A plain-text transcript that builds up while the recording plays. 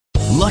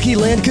Lucky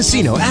Land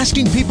Casino,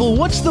 asking people,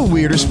 what's the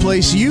weirdest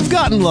place you've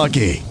gotten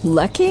lucky?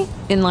 Lucky?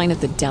 In line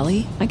at the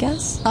deli, I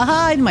guess?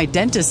 Aha, in my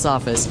dentist's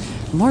office.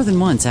 More than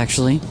once,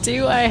 actually.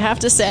 Do I have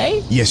to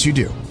say? Yes, you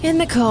do. In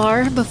the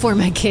car before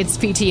my kids'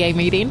 PTA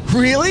meeting.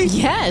 Really?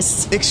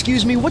 Yes.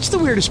 Excuse me, what's the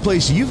weirdest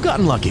place you've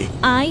gotten lucky?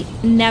 I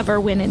never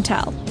win and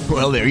tell.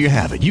 Well, there you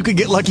have it. You can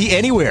get lucky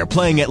anywhere,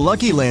 playing at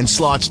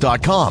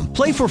LuckyLandSlots.com.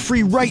 Play for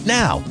free right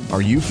now.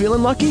 Are you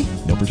feeling lucky?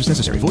 No purchase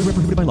necessary. Void where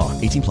prohibited by law.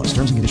 18 plus.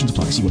 Terms and conditions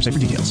apply. See website for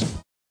details.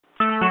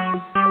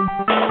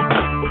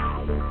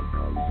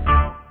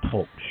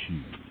 Talk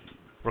shoes.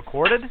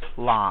 Recorded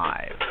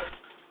live.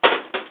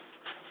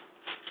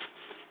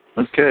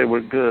 Okay,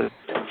 we're good.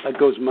 That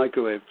goes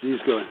microwave. He's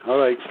going. All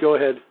right, go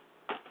ahead.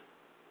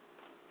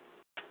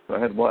 Go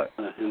ahead. What?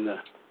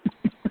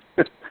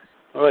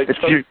 All right.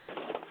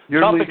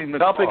 You're leading the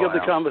topic call of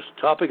the out.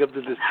 topic of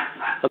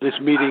this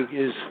meeting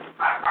is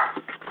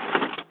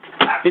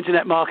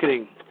internet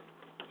marketing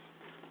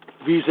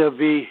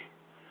vis-a-vis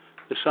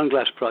the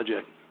Sunglass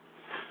Project.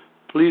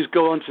 Please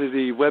go onto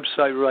the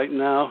website right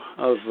now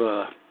of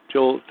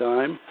Joel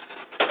Dime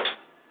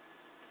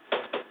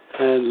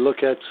and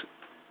look at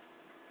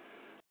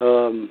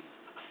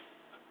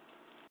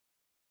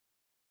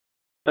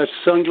that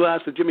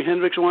Sunglass, the Jimi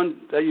Hendrix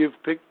one that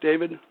you've picked,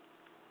 David.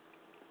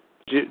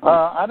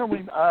 I don't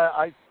mean.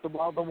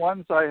 Well, the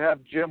ones I have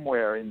Jim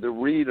wearing, the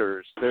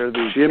readers, they're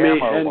the Jimi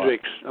camo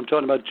Hendrix. ones. I'm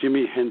talking about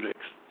Jimi Hendrix.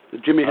 The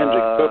Jimi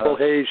Hendrix Purple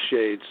Haze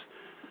shades.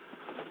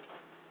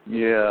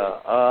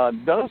 Yeah,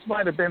 those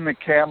might have been the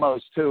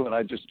camos too, and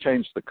I just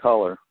changed the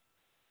color.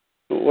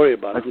 Don't worry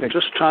about it. I'm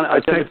just trying to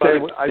identify.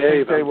 I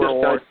think they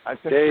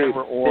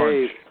were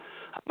orange.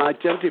 I'm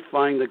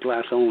identifying the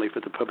glass only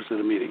for the purpose of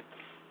the meeting.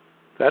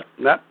 That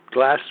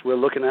glass we're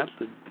looking at,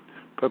 the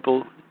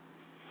purple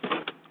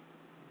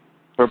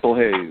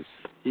haze.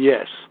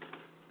 Yes.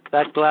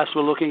 That glass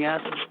we're looking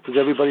at, is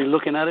everybody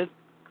looking at it?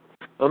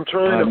 I'm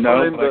trying to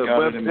find the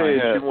web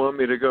page you want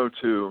me to go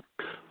to.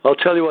 I'll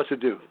tell you what to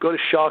do. Go to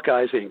Shark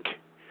Eyes Inc.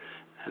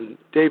 And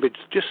David,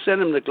 just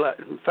send him the glass.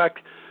 In fact,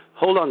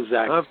 hold on,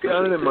 Zach. I've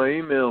got it in my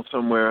email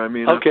somewhere.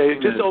 Okay,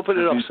 just open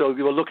it up so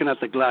you were looking at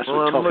the glass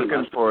we're talking about. I'm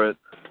looking for it.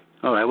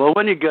 All right, well,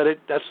 when you get it,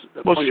 that's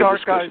the point of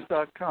discussion.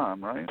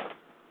 SharkEyes.com, right?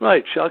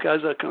 Right,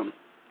 SharkEyes.com.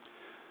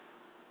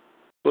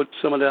 Put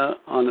some of that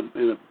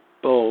in a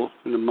bowl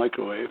in the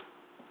microwave,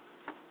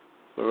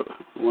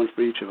 one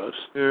for each of us.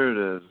 Here it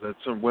is. That's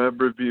some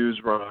web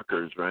reviews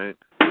rockers, right?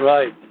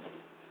 Right.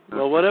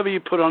 Well, whatever you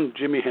put on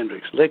Jimi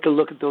Hendrix, take a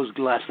look at those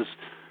glasses.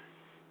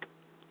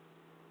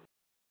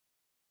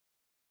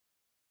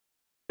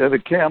 They're the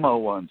camo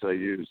ones I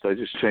used. I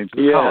just changed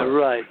the color.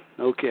 Yeah, right.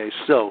 Okay,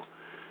 so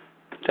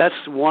that's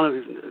one of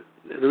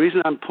the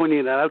reason I'm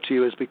pointing that out to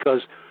you is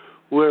because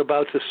we're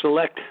about to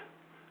select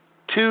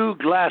 2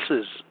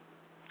 glasses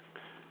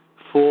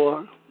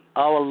for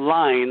our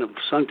line of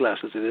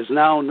sunglasses. It is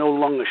now no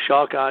longer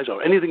Shark Eyes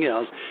or anything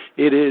else.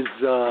 It is,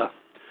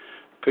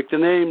 pick the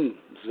name,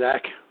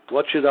 Zach.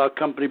 What should our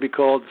company be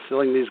called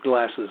selling these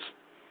glasses?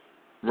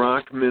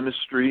 Rock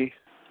Ministry.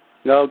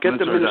 No, get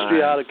the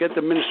ministry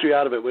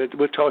out of it.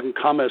 We're talking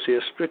commerce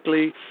here,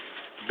 strictly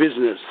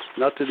business,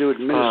 not to do with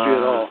ministry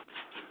at all.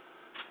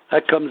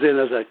 That comes in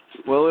as a...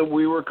 Well,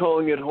 we were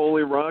calling it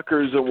Holy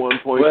Rockers at one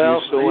point.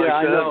 Well, you still yeah,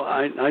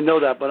 like that? I know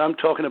that, but I'm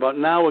talking about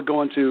now we're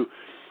going to...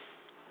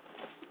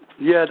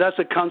 Yeah, that's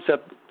a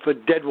concept for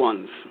dead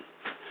ones.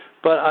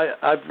 But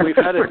we've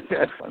had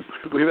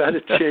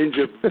a change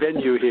of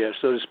venue here,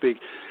 so to speak,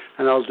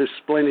 and I'll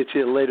explain it to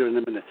you later in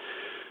a minute.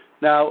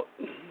 Now,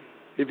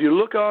 if you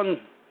look on...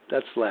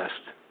 That's last.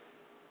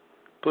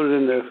 Put it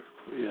in there.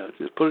 Yeah,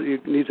 just put it. You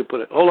need to put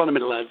it. Hold on a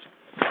minute, lads.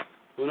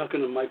 We're not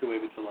going to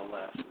microwave it until our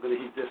last. We're going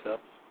to heat this up.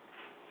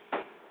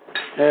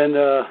 And,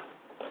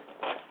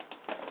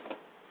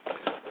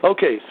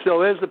 okay, so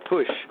there's the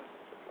push.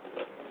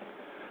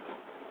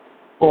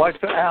 Well, I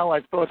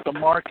thought the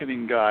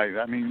marketing guy,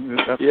 I mean,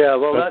 that's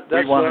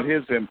we wanted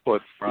his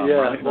input from. Yeah,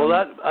 right? well,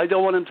 I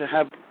don't want him to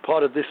have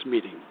part of this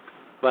meeting,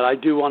 but I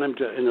do want him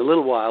to, in a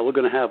little while, I'm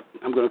going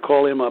to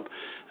call him up,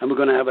 and we're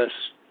going to have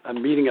a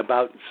meeting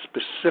about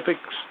specifics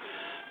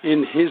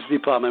in his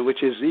department,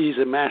 which is he's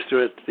a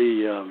master at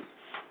the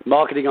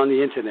marketing on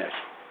the internet.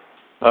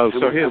 Oh,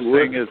 so his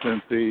thing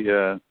isn't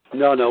the...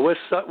 No,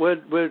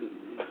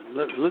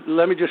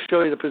 let me just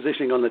show you the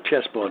positioning on the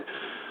chessboard.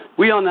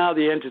 We are now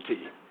the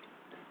entity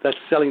that's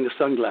selling the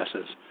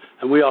sunglasses,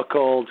 and we are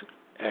called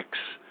X.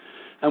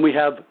 And we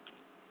have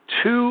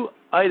 2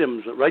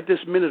 items. Right this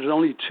minute, there's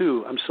only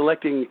 2. I'm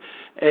selecting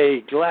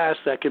a glass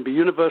that can be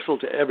universal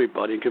to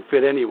everybody. It can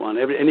fit anyone,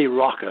 any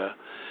rocker,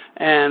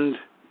 and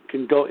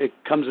it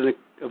comes in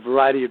a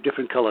variety of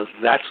different colors.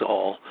 That's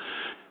all.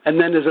 And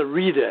then there's a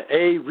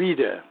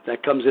reader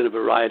that comes in a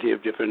variety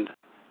of different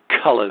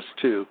colors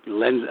too.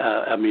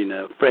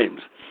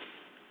 Frames.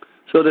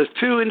 So there's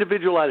 2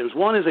 individual items.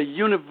 One is a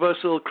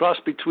universal cross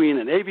between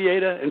an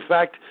aviator. In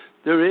fact,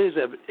 there is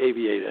an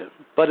aviator,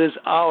 but it's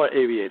our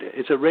aviator.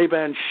 It's a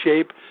Ray-Ban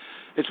shape.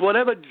 It's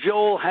whatever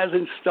Joel has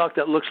in stock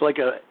that looks like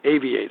an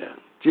aviator.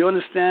 Do you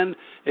understand?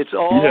 It's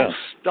all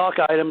stock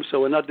items, so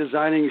we're not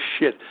designing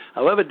shit.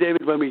 However,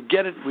 David, when we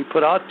get it, we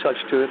put our touch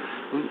to it,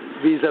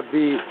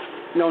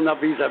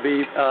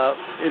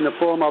 in the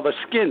form of a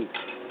skin.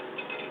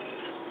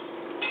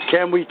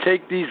 Can we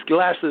take these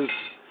glasses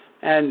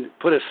and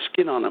put a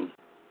skin on them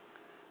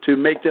to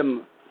make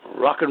them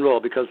rock and roll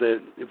because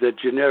they're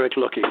generic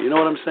looking? You know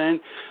what I'm saying?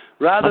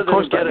 Of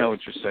course I know what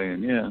you're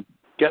saying, yeah.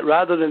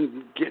 Rather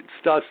than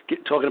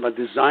talking about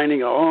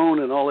designing our own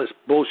and all this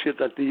bullshit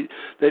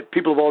that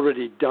people have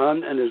already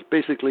done, and there's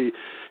basically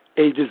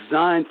a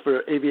design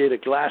for aviator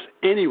glass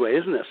anyway,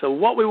 isn't there? So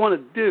what we want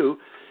to do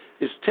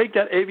is take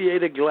that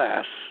aviator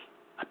glass,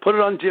 put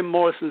it on Jim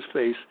Morrison's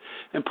face,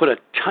 and put a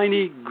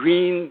tiny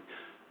green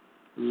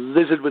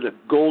lizard with a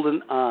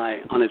golden eye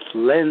on its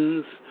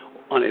lens,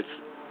 on its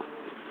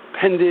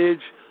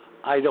appendage,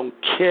 I don't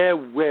care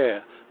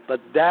where, but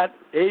that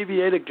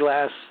aviator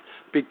glass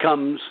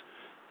becomes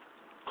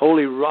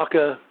Holy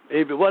Rocker,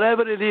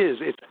 whatever it is,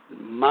 it's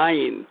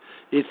mine,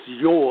 it's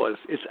yours,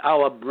 it's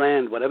our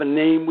brand, whatever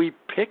name we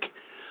pick,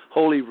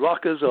 Holy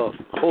Rockers or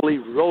Holy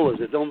Rollers,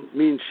 it don't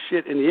mean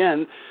shit in the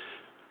end.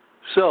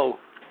 So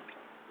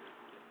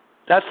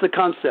that's the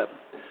concept.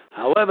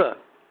 However,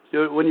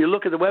 when you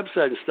look at the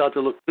website and start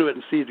to look through it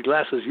and see the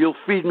glasses, you'll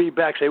feed me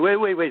back, say,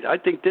 wait, I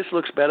think this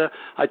looks better,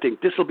 I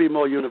think this will be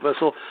more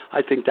universal,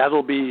 I think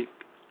that'll be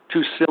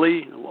too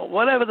silly,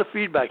 whatever the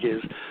feedback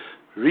is.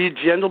 Read,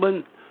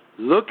 gentlemen,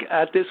 look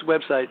at this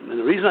website, and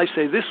the reason I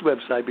say this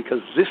website, because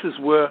this is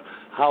where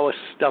our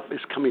stuff is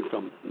coming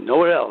from,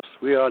 nowhere else.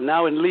 We are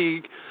now in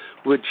league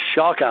with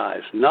Shark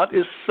Eyes, not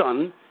his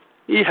son.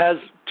 He has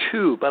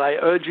two, but I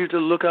urge you to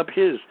look up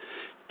his.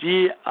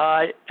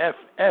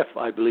 DIFF,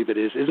 I believe it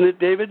is. Isn't it,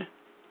 David?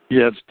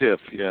 Yeah, it's Diff,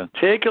 yeah.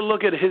 Take a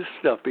look at his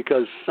stuff,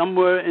 because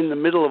somewhere in the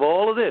middle of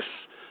all of this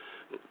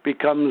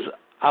becomes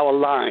our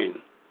line.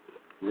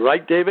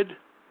 Right, David?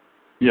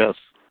 Yes.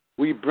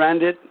 We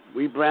brand it.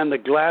 We brand the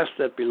glass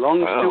that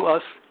belongs to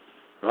us,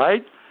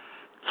 right?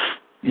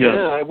 Yes.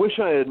 Yeah, I wish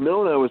I had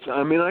known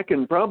I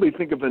can probably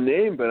think of a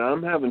name, but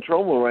I'm having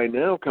trouble right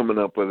now coming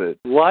up with it.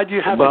 Why do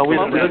you have to come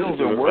up with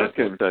are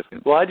working.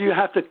 Why do you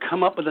have to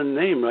come up with a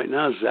name right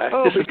now, Zach?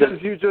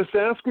 Because you just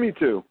asked me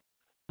to.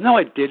 No,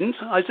 I didn't.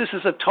 This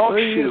is a talk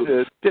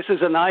show. This is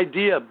an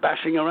idea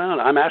bashing around.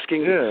 I'm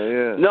asking.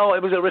 Yeah. No,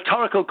 it was a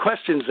rhetorical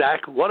question,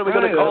 Zach. What are we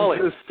going to call it?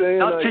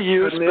 Not to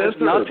you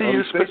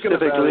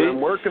specifically.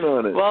 I'm working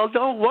on it. Well,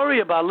 don't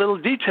worry about little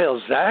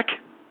details, Zach.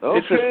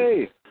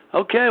 Okay.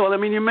 Okay, well,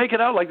 you make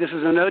it out like this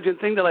is an urgent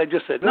thing that I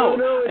just said. No,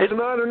 it's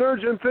not an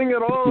urgent thing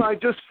at all. I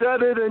just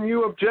said it, and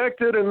you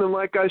objected, and then,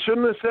 I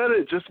shouldn't have said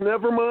it. Just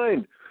never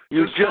mind.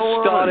 You just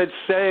started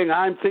saying,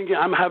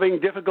 I'm having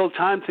difficult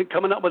time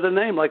coming up with a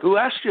name. Like, who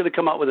asked you to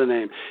come up with a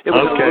name? It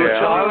was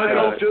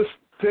I'll just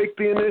take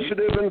the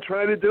initiative and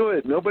try to do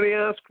it. Nobody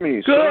asked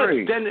me. Good.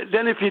 Sorry.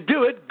 Then if you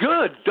do it,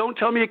 good. Don't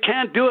tell me you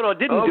can't do it or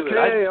didn't do it.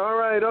 Okay, all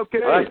right,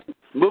 okay. All right,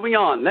 moving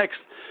on. Next.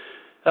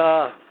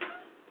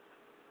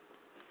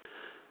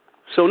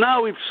 So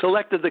now we've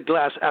selected the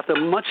glass after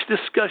much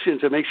discussion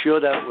to make sure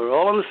that we're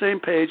all on the same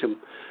page and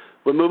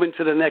we're moving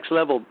to the next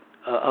level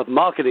of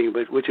marketing,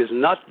 which is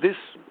not this.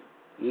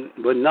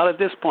 We're not at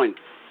this point.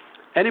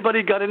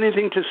 Anybody got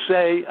anything to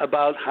say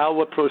about how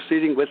we're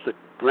proceeding with the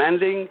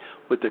branding,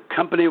 with the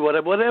company,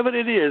 whatever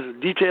it is,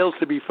 details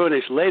to be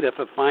furnished later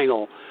for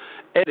final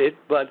edit,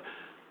 but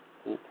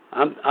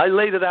I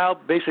laid it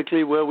out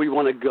basically where we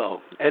want to go.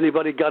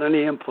 Anybody got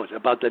any input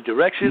about the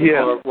direction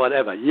or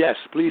whatever? Yes,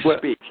 please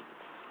speak.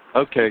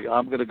 Okay,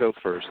 I'm going to go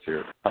first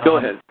here. Go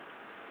ahead.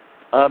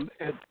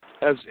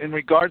 As in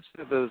regards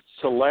to the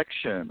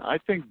selection, I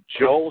think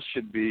Joel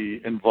should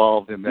be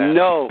involved in that.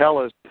 No.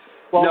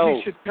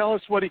 He should tell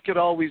us what he could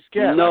always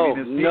get. No,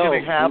 is he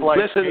going to have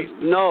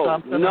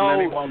something and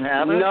then he won't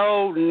have it?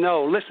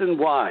 No. Listen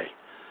why.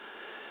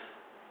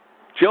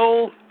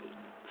 Joel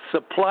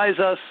supplies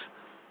us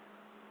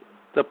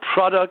the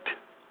product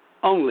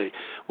only.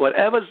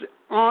 Whatever's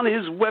on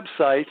his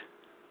website,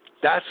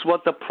 that's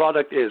what the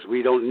product is.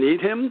 We don't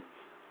need him.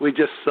 We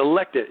just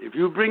select it. If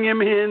you bring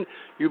him in,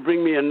 you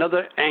bring me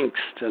another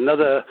angst,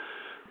 another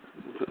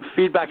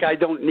feedback I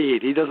don't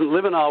need. He doesn't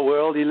live in our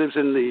world. He lives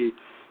he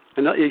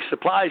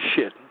supplies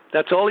shit.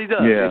 That's all he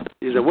does. Yeah.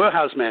 He's a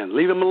warehouse man.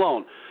 Leave him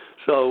alone.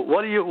 So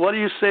what are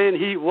you saying?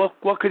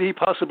 What could he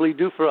possibly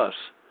do for us?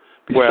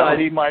 Well,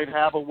 he might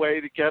have a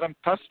way to get them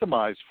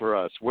customized for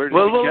us. Where do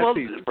we get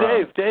these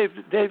from?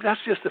 Dave, that's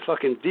just a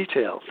fucking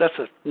detail. That's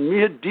a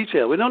mere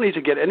detail. We don't need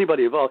to get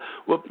anybody involved.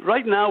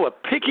 Right now we're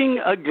picking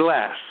a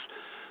glass.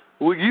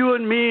 You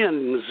and me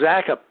and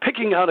Zach are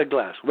picking out a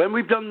glass. When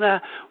we've done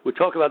that, we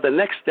talk about the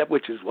next step,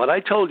 which is what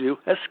I told you,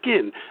 a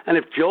skin. And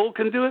if Joel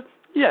can do it,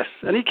 yes,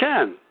 and he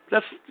can.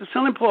 It's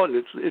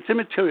unimportant. It's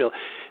immaterial.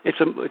 It's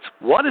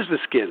what is the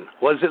skin?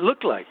 What does it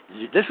look like?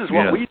 This is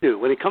what we do.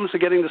 When it comes to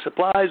getting the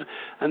supplies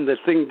and the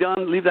thing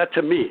done, leave that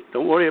to me.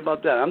 Don't worry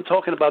about that. I'm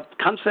talking about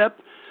concept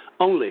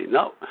only.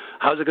 No,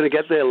 how's it going to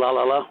get there? La,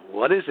 la, la.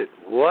 What is it?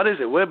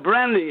 We're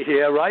branding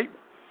here, right?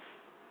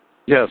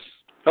 Yes.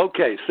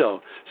 Okay,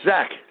 so,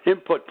 Zach,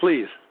 input,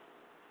 please.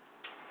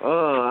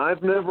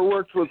 I've never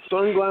worked with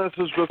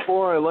sunglasses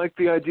before. I like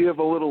the idea of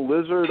a little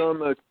lizard on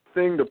the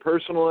thing to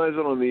personalize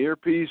it on the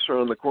earpiece or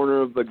on the corner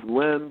of the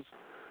lens.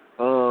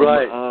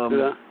 Right.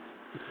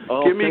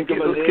 I'll think of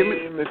a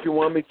name if you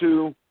want me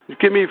to.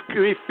 Give me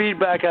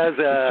feedback as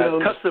a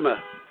customer.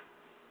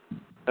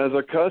 As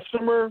a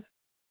customer?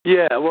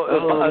 Yeah.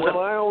 Well,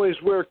 I always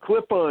wear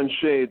clip-on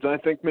shades. I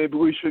think maybe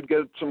we should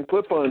get some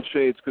clip-on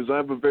shades because I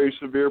have a very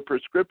severe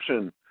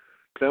prescription.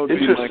 That would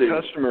be my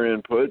customer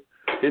input.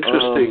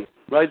 Interesting.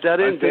 Write that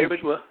in, David.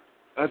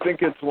 I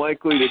think it's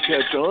likely to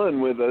catch on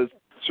with a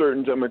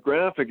certain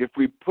demographic. If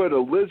we put a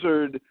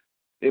lizard,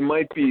 it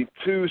might be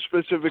too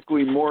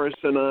specifically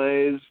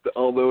Morrisonized,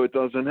 although it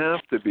doesn't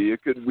have to be.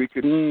 We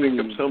could think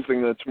of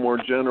something that's more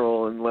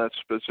general and less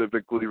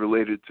specifically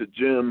related to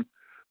Jim,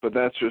 but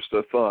that's just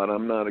a thought.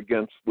 I'm not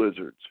against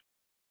lizards.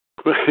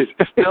 Right.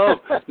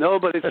 No,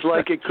 but it's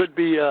like it could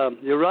be,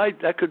 you're right,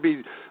 that could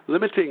be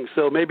limiting.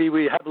 So maybe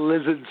we have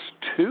lizards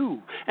too.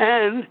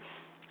 And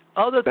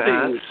other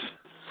things.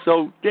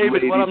 So,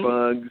 David,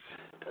 ladybugs,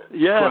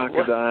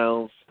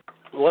 crocodiles.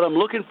 What I'm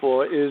looking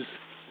for is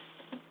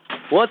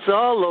what's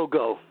our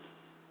logo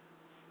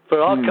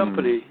for our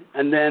company,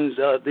 and then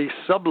the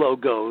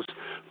sub-logos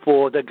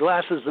for the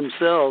glasses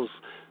themselves,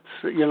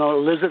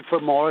 lizard for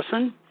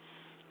Morrison,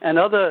 and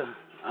other,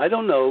 I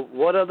don't know,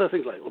 what other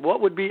things like,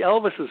 what would be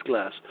Elvis's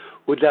glass?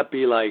 Would that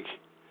be like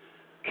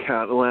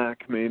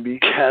Cadillac, maybe?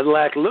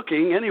 Cadillac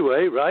looking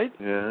anyway, right?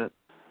 Yeah.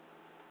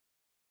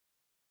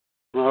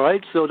 All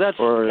right, so that's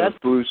a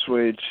blue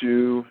suede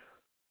shoe.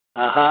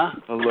 A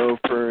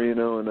loafer,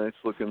 a nice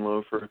looking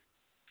loafer.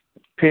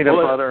 Peanut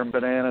butter and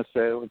banana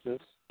sandwiches.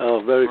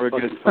 Oh, very or a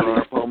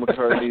guitar. Paul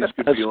McCartney's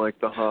could be like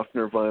the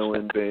Hofner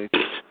violin bass.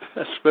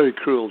 That's very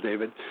cruel,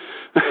 David.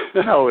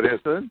 No, it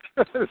isn't.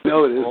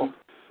 No, it isn't.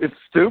 It's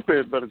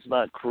stupid, but it's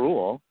not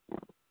cruel.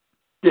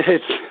 Yeah,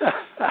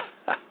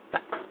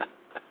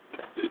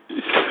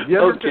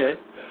 okay.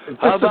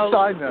 Just a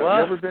side note,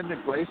 you ever been to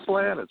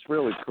Graceland? It's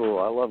really cool.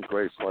 I love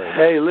Graceland.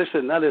 Hey,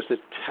 listen, that is the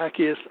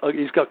tackiest.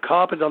 He's got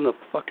carpet on the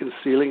fucking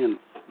ceiling and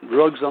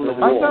rugs on the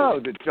wall. I know,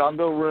 the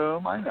jungle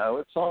room. I know,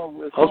 it's all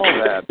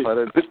that,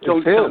 but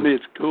don't tell me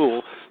it's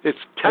cool. It's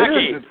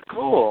tacky. It's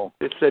cool.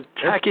 It's the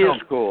tackiest.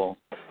 It's cool.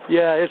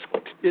 Yeah,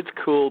 it's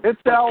cool.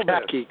 It's Elvis.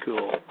 Tacky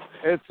cool.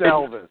 It's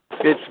Elvis.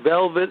 It's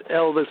Velvet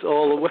Elvis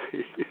all the way.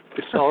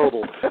 It's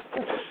horrible.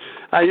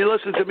 You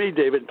listen to me,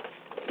 David.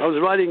 I was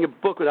writing a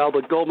book with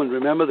Albert Goldman,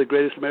 remember, the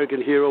greatest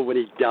American hero, when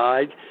he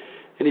died?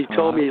 And he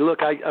told me,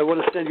 look, I want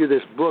to send you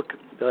this book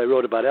that I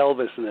wrote about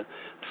Elvis. And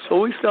so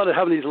we started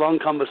having these long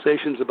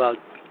conversations about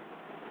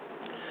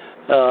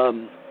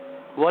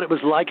what it was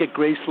like at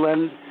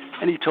Graceland.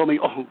 And he told me,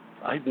 oh,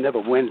 I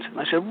never went. And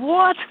I said,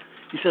 what?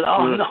 He said,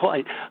 oh, no,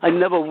 I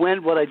never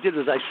went. What I did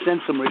was I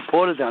sent some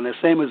reporters down there,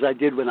 same as I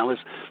did when I was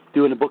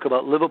doing a book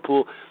about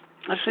Liverpool.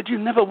 I said, you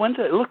never went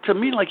there? It looked to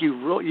me like you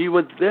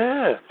were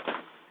there.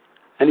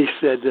 And he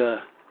said,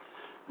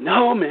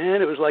 no,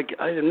 man, it was like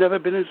I had never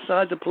been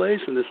inside the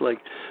place. And it's like,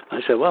 I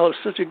said, well, it's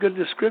such a good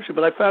description,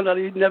 but I found out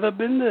he'd never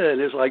been there.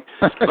 And it's like,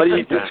 but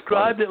he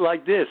described it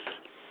like this.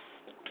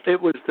 It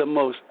was the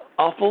most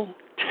awful,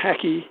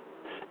 tacky,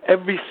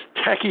 every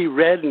tacky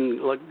red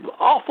and like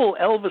awful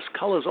Elvis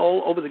colors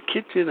all over the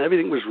kitchen.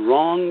 Everything was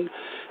wrong.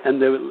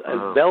 And there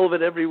was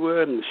velvet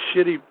everywhere and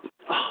shitty,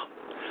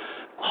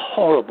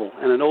 horrible.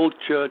 And an old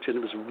church, and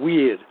it was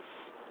weird.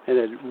 And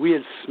a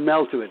weird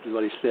smell to it is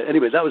what he said.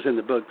 Anyway, that was in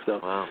the book, so.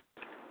 Wow.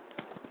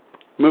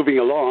 Moving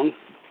along.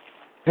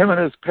 Him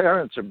and his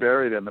parents are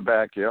buried in the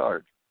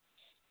backyard.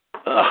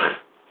 Ugh,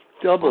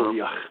 double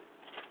yuck.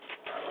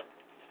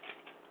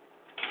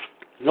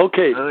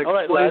 Okay, all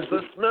right, lads. The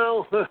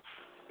smell.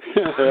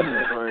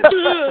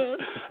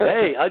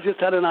 Hey, I just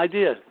had an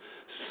idea.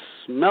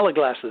 Smell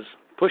glasses.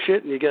 Push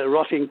it and you get a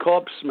rotting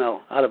corpse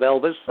smell out of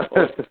Elvis.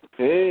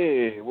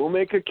 Hey, we'll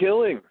make a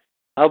killing.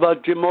 How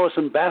about Jim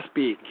Morrison bath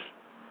beads?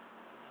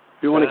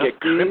 If you want to get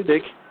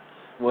cryptic.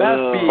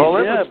 Bath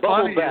beads,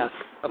 bubble bath.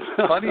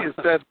 Funny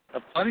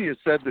you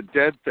said the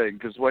dead thing,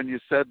 because when you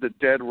said the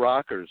Dead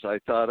Rockers, I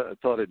thought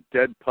of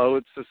Dead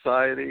Poets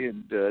Society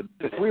and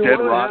if we Dead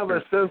want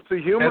Rockers. to have a sense of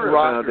humor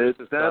about it,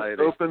 that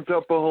opens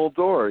up a whole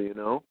door,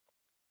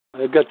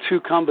 I've got two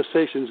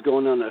conversations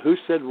going on there. Who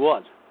said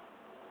what?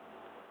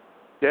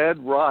 Dead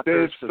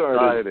Rockers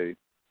Society.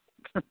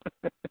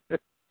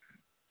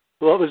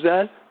 What was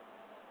that?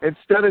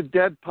 Instead of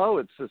Dead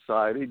Poets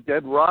Society,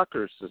 Dead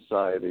Rockers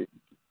Society.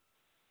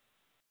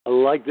 I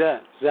like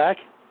that. Zach?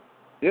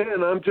 Yeah,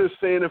 and I'm just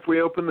saying if we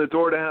open the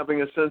door to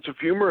having a sense of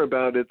humor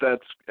about it,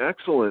 that's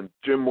excellent.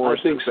 Jim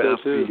Morrison, I think so,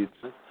 too.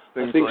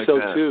 I think so,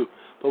 too.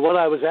 But what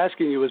I was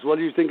asking you is, what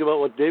do you think about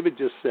what David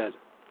just said?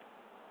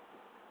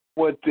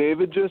 What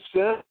David just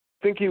said?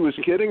 I think he was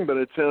kidding, but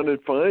it sounded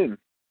fine.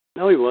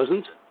 No, he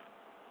wasn't.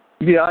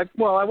 Yeah, I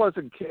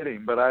wasn't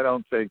kidding, but I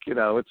don't think,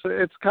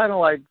 it's kind of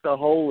like the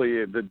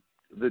holy, the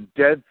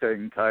dead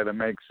thing kind of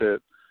makes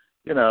it,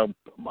 a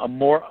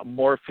more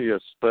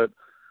Morpheus. But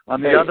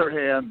on the other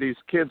hand, these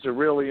kids are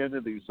really into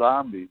these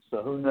zombies,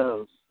 so who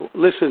knows?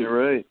 Listen,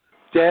 you're right.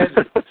 Dead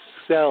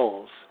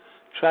sells.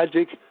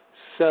 Tragic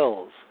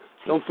sells.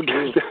 Don't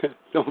forget that.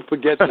 Don't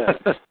forget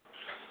that.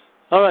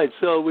 All right,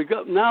 so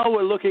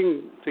we're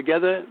looking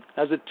together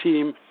as a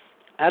team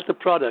at the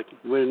product.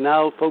 We're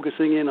now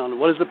focusing in on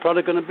what is the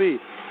product going to be.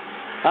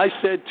 I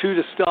said 2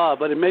 to start,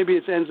 but maybe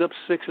it ends up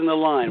 6 in the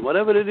line.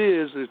 Whatever it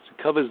is, it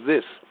covers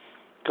this.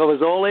 It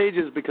covers all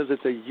ages because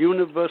it's a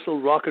universal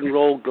rock and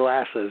roll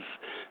glasses.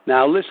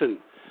 Now listen,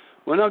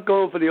 we're not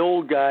going for the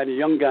old guy and the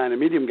young guy and the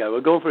medium guy. We're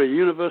going for a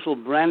universal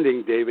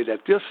branding, David,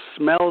 that just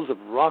smells of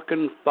rock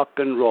and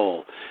fucking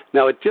roll.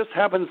 Now it just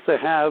happens to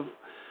have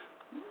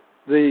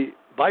the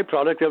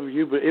byproduct of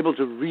you being able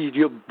to read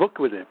your book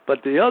with it.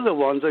 But the other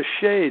ones are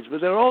shades,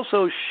 but they're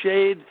also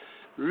shade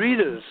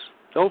readers.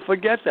 Don't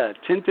forget that.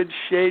 Tinted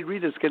shade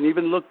readers can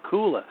even look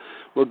cooler.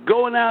 We're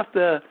going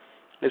after,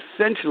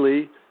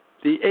 essentially,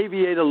 the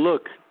aviator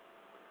look.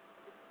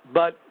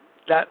 But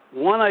that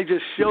one I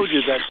just showed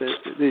you, that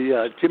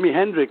the Jimi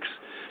Hendrix,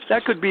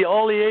 that could be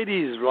all the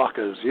 80s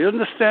rockers. You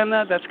understand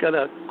that? That's got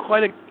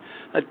quite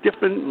a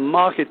different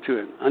market to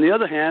it. On the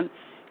other hand,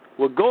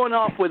 we're going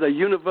off with a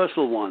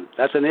universal one.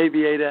 That's an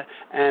aviator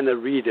and a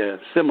reader,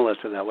 similar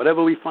to that,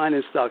 whatever we find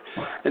in stock.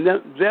 And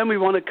then we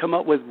want to come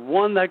up with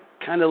one that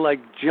kind of like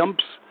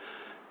jumps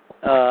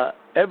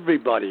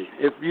everybody.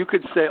 If you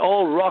could say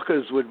all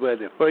rockers would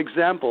wear it. For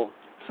example,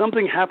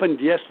 something happened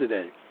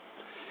yesterday.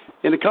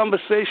 In a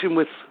conversation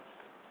with,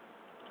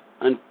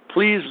 and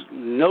please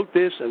note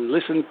this and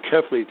listen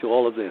carefully to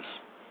all of this,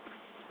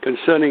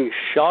 concerning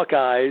Shark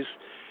Eyes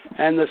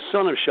and the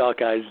son of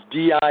Shark Eyes,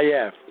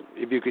 DIF.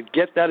 If you could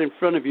get that in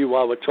front of you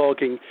while we're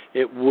talking,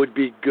 it would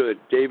be good.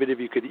 David, if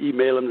you could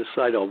email him the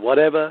site or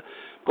whatever.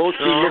 Both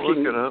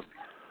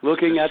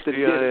looking at the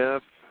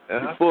DIF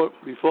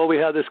before we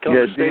have this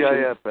conversation.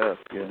 Yeah, DIFF,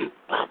 yeah.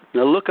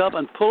 Now look up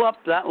and pull up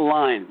that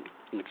line.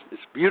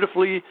 It's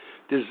beautifully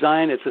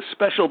designed. It's a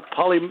special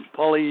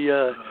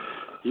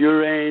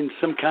polyurane,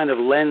 some kind of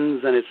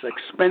lens, and it's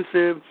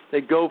expensive.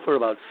 They go for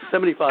about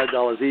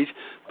 $75 each,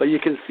 but you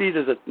can see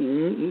there's a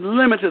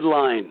limited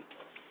line.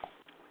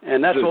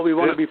 And that's what we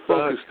want to be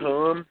focused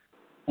on.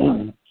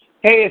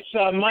 Hey, it's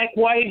Mike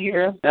White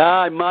here.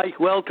 Hi, Mike.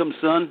 Welcome,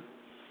 son.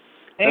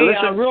 Hey,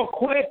 real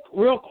quick,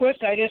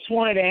 I just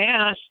wanted to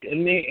ask,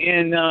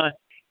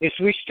 if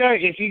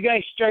you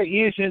guys start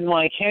using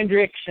like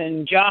Hendrix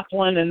and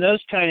Joplin and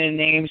those kind of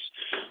names,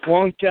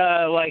 won't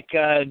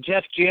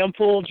Jeff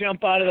Jampool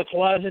jump out of the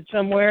closet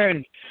somewhere?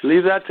 And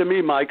leave that to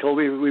me, Michael.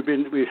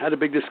 We had a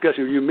big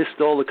discussion. You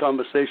missed all the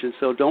conversation,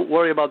 so don't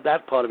worry about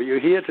that part of it. You're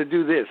here to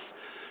do this.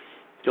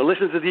 So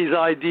listen to these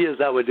ideas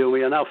that we're doing.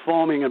 We are now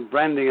forming and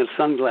branding a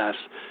sunglass.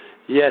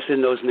 Yes,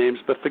 in those names,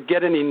 but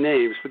forget any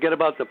names. Forget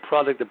about the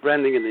product, the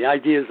branding, and the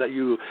ideas that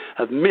you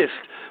have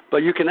missed.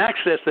 But you can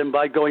access them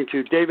by going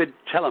to David.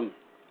 Tell them.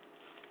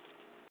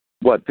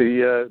 What,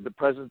 the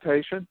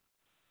presentation?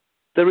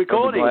 The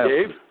recording,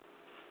 Dave.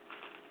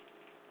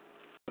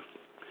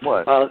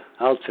 What?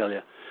 I'll tell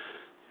you.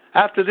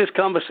 After this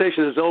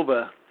conversation is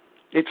over,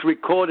 it's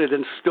recorded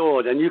and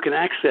stored, and you can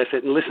access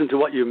it and listen to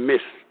what you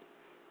missed.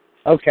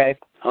 Okay.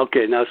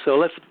 Okay, now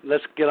so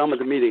let's get on with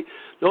the meeting.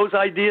 Those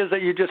ideas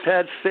that you just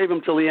had, save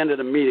them till the end of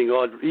the meeting,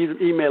 or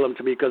email them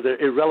to me because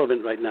they're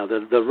irrelevant right now.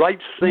 The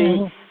right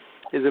thing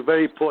is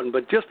very important,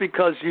 but just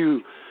because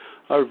you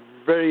are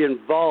very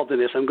involved in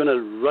this, I'm going to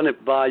run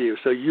it by you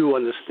so you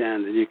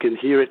understand and you can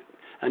hear it,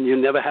 and you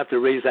never have to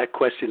raise that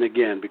question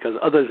again because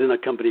others in a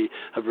company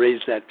have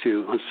raised that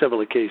too on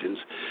several occasions.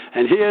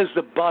 And here's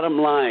the bottom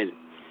line.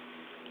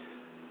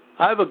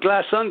 I have a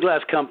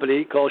sunglass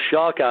company called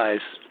Shark Eyes,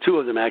 2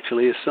 of them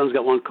actually. His son's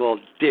got one called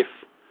Diff,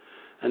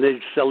 and they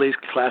sell these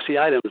classy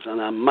items.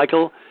 And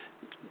Michael,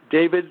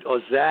 David,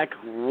 or Zach,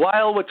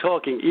 while we're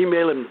talking,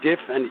 email him Diff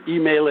and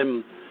email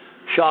him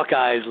Shark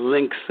Eyes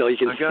links so you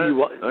can see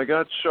what. I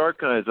got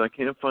Shark Eyes. I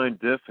can't find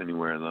Diff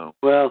anywhere though.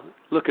 Well,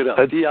 look it up.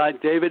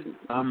 David.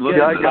 I'm looking.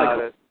 Yeah, I got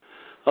it.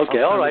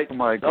 Okay, all right.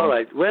 All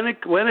right. When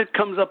it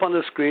comes up on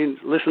the screen,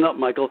 listen up,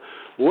 Michael.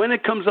 When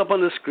it comes up on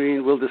the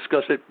screen, we'll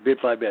discuss it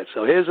bit by bit.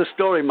 So here's the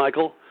story,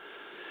 Michael.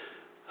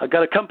 I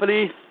got a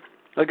company.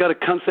 I got a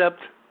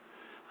concept.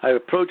 I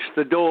approached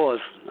the doors.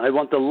 I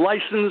want the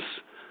license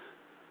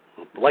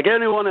like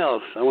anyone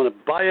else. I want to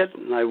buy it,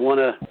 and I want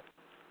to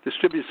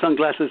distribute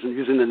sunglasses and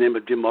using the name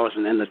of Jim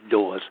Morrison and the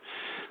doors.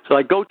 So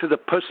I go to the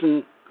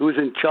person who is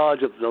in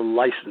charge of the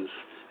license.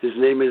 His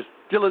name is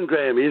Dylan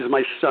Graham. He is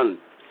my son.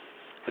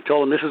 I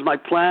told him, this is my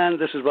plan.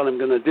 This is what I'm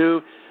going to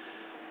do.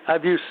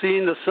 Have you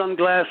seen the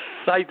sunglass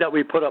site that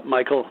we put up,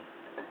 Michael?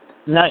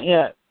 Not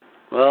yet.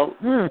 Well.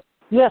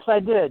 Yes, I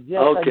did.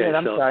 Yes, okay, I did.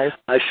 I'm sorry.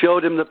 I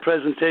showed him the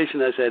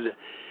presentation. I said,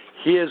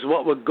 here's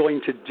what we're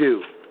going to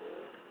do.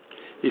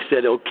 He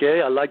said,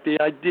 okay, I like the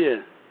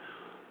idea.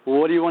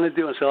 What do you want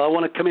to do? I said, I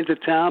want to come into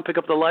town, pick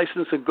up the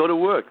license, and go to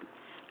work.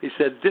 He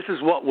said, this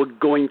is what we're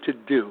going to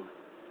do.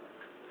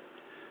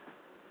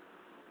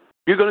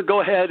 You're going to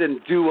go ahead and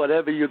do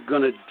whatever you're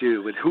going to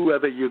do with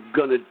whoever you're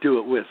going to do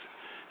it with.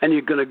 And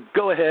you're going to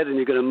go ahead and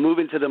you're going to move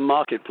into the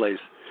marketplace.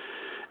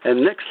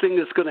 And next thing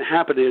that's going to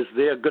happen is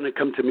they're going to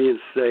come to me and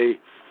say,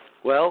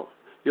 well,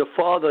 your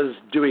father's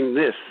doing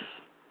this.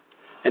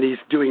 and he's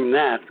doing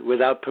that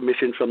without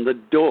permission from the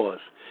doors.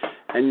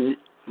 And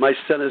my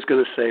son is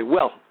going to say,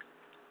 well,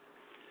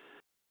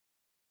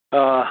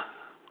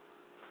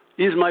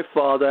 he's my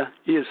father.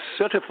 He is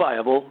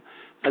certifiable,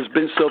 has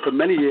been so for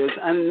many years.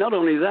 And not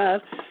only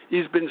that,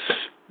 he's been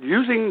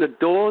using the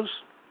doors,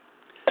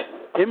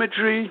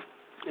 imagery,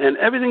 and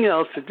everything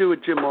else to do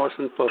with Jim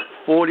Morrison for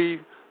 40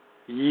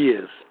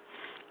 years.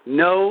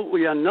 No,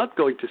 we are not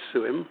going to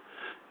sue him.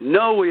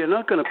 No, we are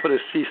not going to put a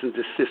cease and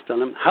desist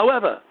on him.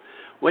 However,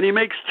 when he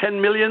makes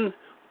 $10 million,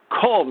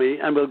 call me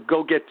and we'll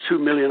go get $2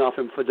 million off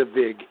him for the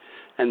VIG.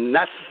 And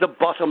that's the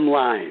bottom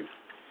line.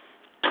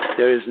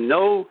 There is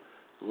no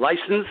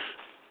license.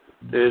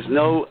 There is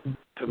no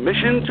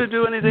permission to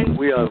do anything.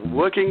 We are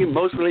working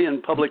mostly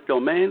in public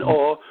domain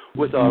or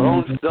with our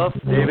own stuff.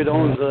 David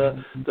owns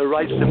the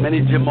rights to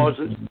many Jim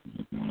Morrisons.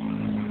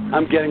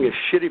 I'm getting a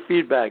shitty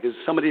feedback. Is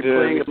somebody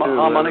playing a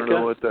harmonica? I don't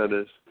know what that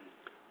is.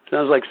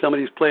 Sounds like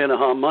somebody's playing a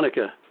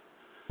harmonica.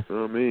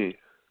 Oh, me.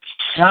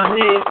 Not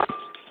me.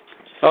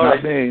 All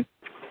right. Not me.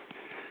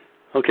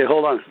 Okay,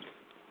 hold on.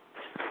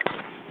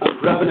 I'm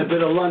grabbing a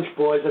bit of lunch,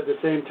 boys, at the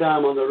same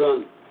time on the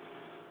run.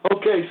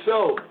 Okay,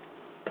 so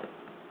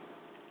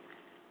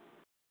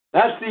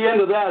that's the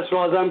end of that as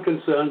far as I'm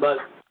concerned, but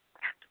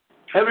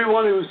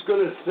everyone who's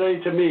going to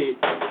say to me,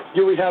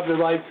 do we have the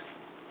rights?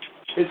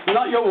 It's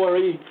not your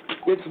worry.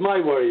 It's my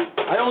worry.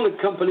 I own the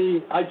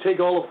company. I take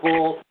all the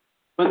fall.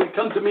 When they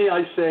come to me,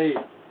 I say,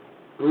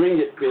 bring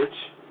it, bitch.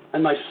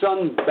 And my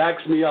son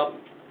backs me up.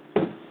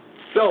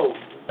 So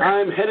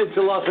I'm headed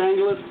to Los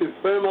Angeles to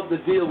firm up the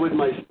deal with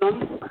my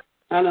son.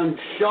 And I'm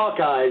shark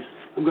eyes.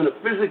 I'm going to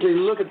physically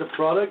look at the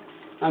product.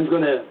 I'm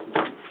going to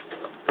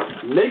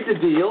make the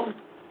deal.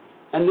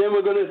 And then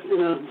we're going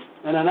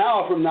to, in an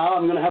hour from now,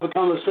 I'm going to have a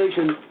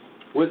conversation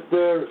with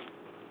their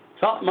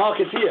top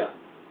marketeer.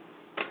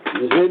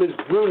 His name is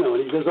Bruno,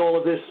 and he does all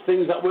of these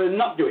things that we're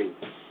not doing.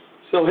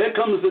 So here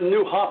comes the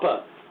new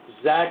hopper,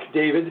 Zach,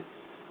 David.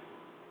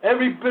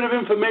 Every bit of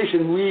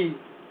information we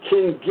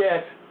can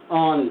get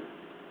on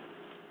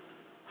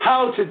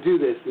how to do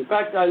this. In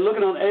fact, I'm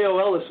looking on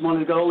AOL this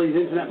morning, got all these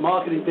internet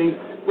marketing things.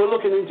 We're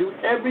looking into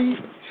every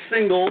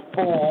single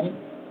form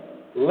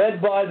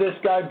led by this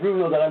guy,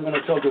 Bruno, that I'm going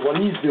to tell you what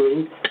he's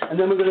doing. And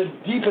then we're going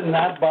to deepen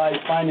that by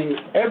finding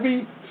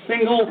every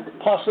single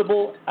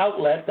possible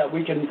outlet that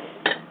we can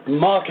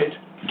market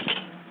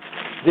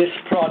this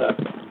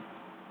product.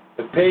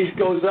 The page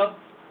goes up,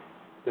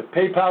 the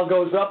PayPal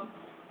goes up,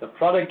 the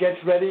product gets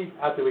ready,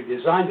 after we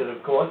designed it,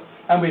 of course,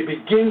 and we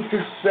begin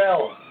to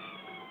sell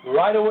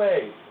right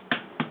away.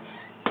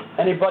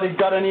 Anybody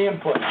got any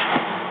input?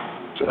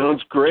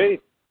 Sounds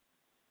great.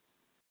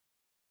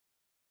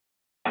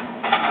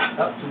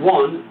 That's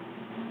one.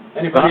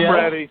 Anybody else?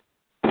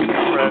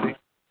 I'm ready.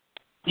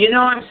 You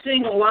know, I'm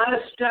seeing a lot of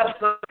stuff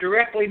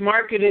directly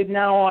marketed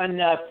now on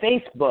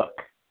Facebook.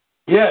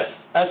 Yes,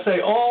 I say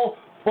all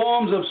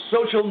forms of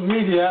social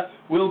media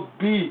will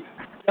be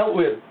dealt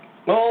with.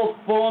 All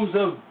forms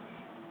of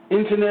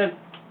internet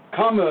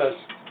commerce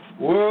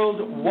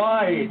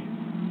worldwide.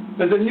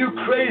 There's a new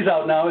craze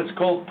out now. It's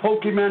called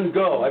Pokemon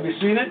Go. Have you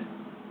seen it?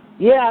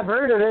 Yeah, I've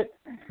heard of it.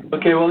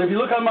 Okay, well, if you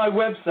look on my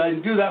website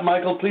and do that,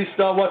 Michael, please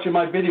start watching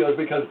my videos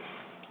because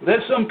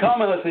there's some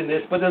commerce in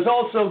this, but there's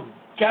also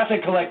data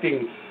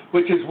collecting,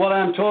 which is what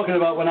I'm talking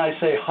about when I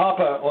say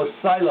hopper or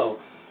silo.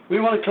 We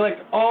want to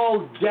collect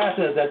all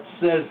data that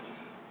says,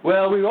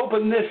 well, we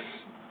open this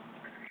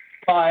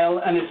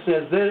file and it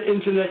says they're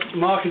internet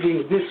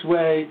marketing this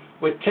way.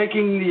 We're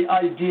taking the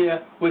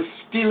idea, we're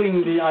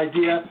stealing the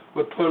idea,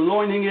 we're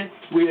purloining it,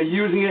 we are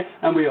using it,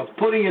 and we are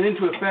putting it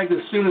into effect as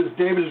soon as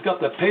David has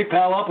got the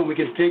PayPal up and we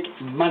can take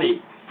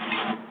money.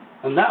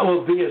 And that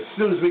will be as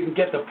soon as we can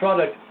get the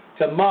product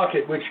to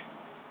market, which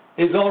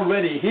is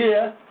already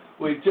here.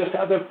 We just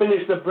have to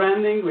finish the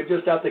branding. We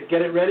just have to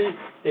get it ready.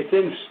 It's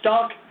in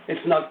stock. It's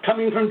not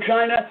coming from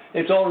China.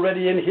 It's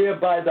already in here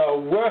by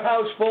the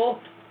warehouse full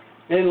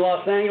in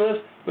Los Angeles.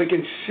 We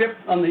can ship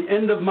on the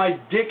end of my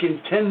dick in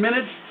 10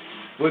 minutes.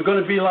 We're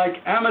going to be like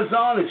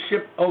Amazon. It's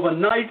shipped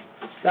overnight.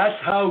 That's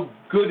how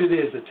good it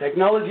is. The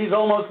technology's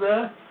almost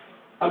there.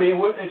 I mean,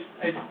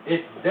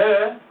 it's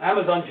there.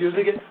 Amazon's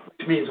using it,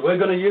 which means we're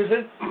going to use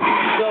it.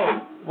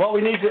 So what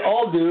we need to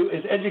all do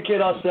is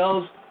educate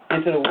ourselves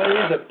into the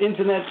ways of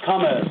internet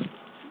commerce.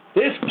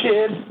 This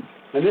kid,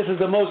 and this is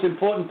the most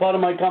important part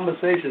of my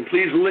conversation,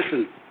 please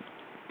listen.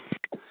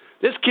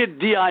 This kid,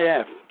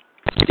 DIF,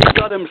 he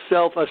got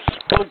himself a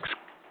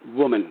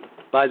spokeswoman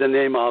by the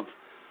name of,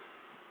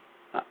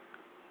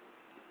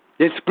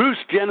 it's Bruce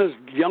Jenner's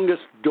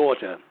youngest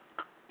daughter,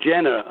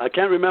 Jenner. I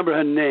can't remember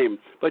her name,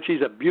 but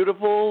she's a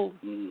beautiful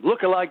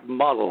look-alike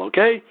model,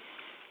 okay?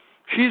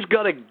 She's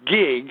got a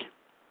gig,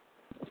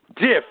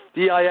 DIF,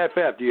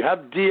 D-I-F-F. Do you have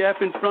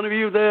DF in front of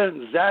you there,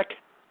 Zach?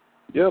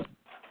 Yep.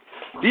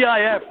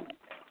 DIF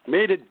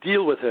made a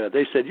deal with her.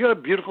 They said, you're a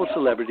beautiful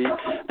celebrity,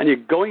 and you're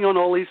going on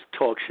all these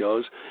talk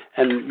shows,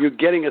 and you're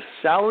getting a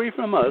salary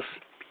from us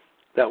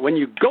that when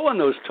you go on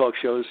those talk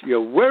shows,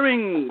 you're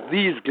wearing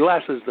these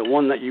glasses, the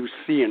one that you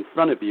see in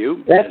front of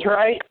you. That's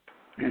right.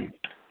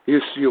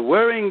 You're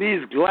wearing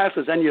these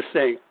glasses and you're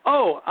saying,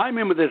 oh, I'm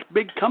in with this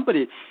big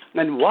company.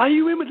 And why are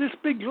you in with this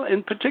big,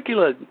 in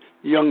particular,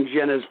 young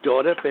Jenna's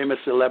daughter, famous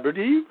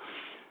celebrity?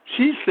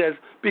 She says,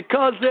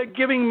 because they're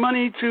giving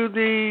money to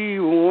the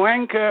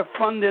wanker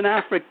fund in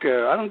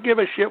Africa. I don't give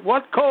a shit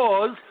what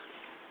cause.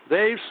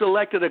 They've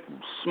selected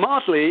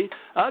smartly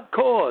a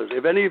cause.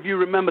 If any of you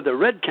remember the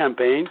Red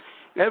campaign,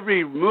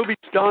 every movie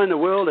star in the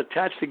world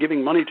attached to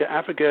giving money to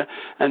Africa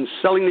and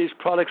selling these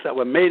products that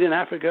were made in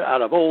Africa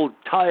out of old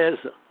tires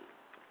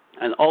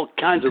and all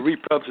kinds of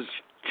repurposed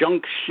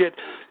junk shit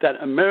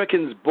that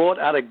Americans bought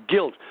out of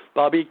guilt.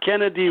 Bobby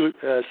Kennedy's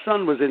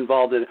son was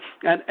involved in it.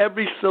 And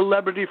every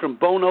celebrity from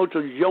Bono to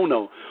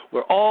Yono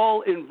were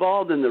all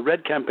involved in the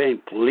Red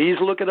campaign. Please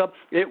look it up.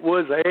 It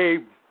was a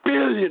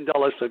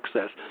billion-dollar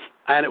success.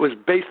 And it was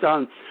based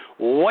on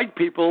white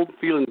people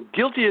feeling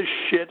guilty as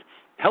shit,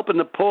 helping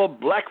the poor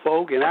black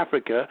folk in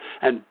Africa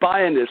and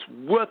buying this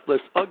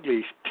worthless,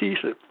 ugly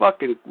T-shirt,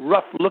 fucking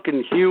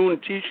rough-looking hewn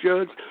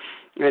T-shirts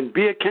and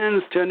beer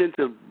cans turned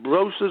into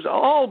roses,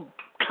 all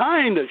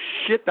kind of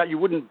shit that you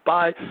wouldn't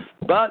buy.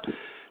 But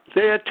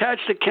they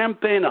attached a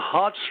campaign, a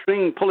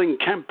heartstring-pulling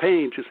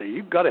campaign to say,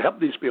 you've got to help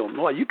these people.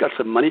 Boy, you got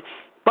some money.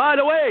 By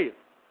the way,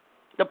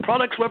 the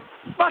products were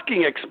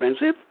fucking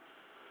expensive.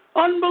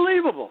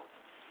 Unbelievable.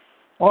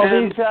 Well,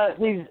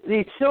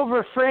 these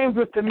silver frames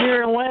with the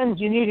mirror lens,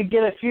 you need to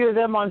get a few of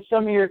them on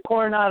some of your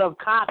Coronado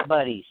cop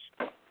buddies.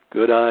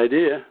 Good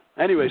idea.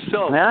 Anyway,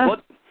 so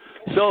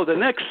the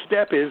next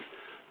step is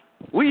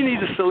we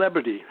need a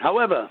celebrity.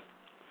 However,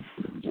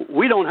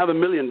 we don't have $1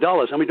 million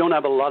and we don't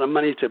have a lot of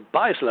money to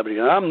buy a celebrity.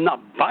 I'm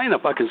not buying a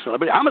fucking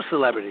celebrity. I'm a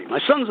celebrity.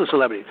 My son's a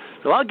celebrity.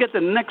 So I'll get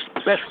the next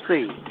best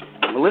thing.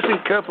 Listen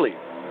carefully.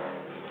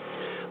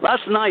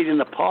 Last night in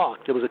the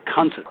park, there was a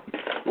concert.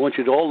 I want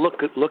you to all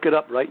look it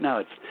up right now.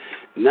 It's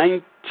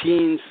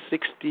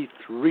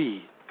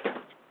 1963.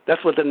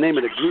 That's what the name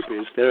of the group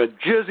is. They're a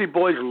Jersey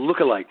Boys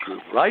look-alike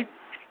group, right?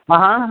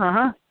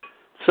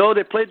 So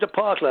they played the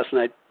park last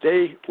night.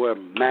 They were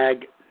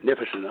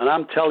magnificent. And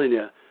I'm telling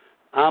you,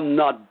 I'm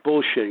not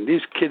bullshitting.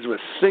 These kids were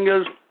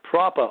singers,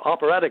 proper,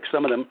 operatic,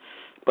 some of them.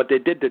 But they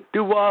did the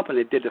doo-wop and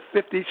they did the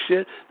 50s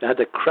shit. They had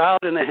the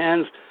crowd in their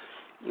hands.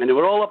 And they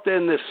were all up there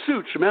in their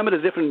suits. Remember the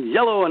different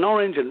yellow and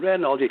orange and red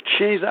and all. They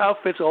changed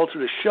outfits all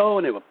through the show,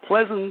 and they were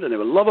pleasant, and they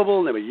were lovable,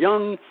 and they were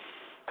young.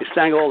 They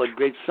sang all the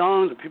great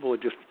songs, and people were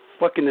just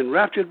fucking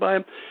enraptured by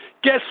them.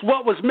 Guess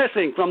what was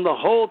missing from the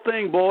whole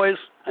thing, boys?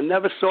 I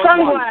never saw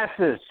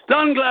Sunglasses.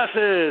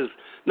 Sunglasses.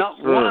 Not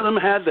one of them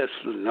had this.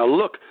 Now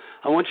look,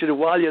 I want you to,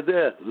 while you're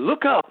there,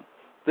 look up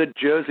the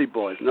Jersey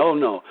Boys.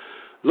 No.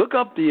 Look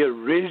up the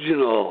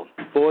original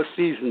Four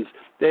Seasons.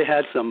 They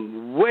had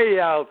some way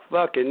out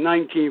fucking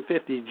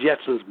 1950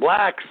 Jetsons,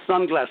 black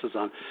sunglasses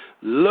on.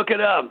 Look it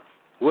up.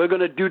 We're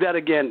going to do that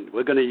again.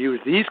 We're going to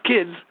use these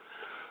kids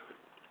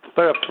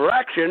for a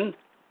fraction.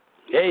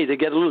 Hey, they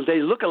get a little,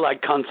 they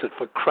look-alike concert,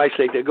 for Christ's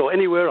sake. They go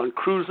anywhere on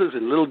cruises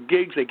and little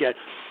gigs. They get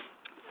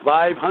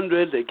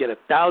 500, they get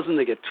 1,000,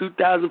 they get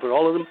 2,000 for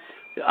all of them.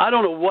 I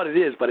don't know what it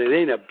is, but it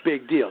ain't a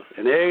big deal.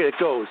 And there it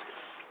goes.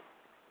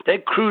 They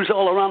cruise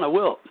all around the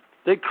world.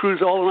 They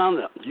cruise all around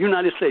the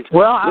United States.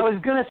 Well, I was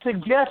going to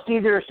suggest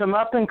either some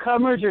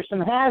up-and-comers or some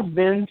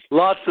has-beens.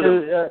 Lots of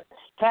them.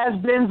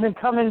 Has-beens and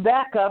coming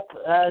back up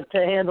to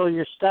handle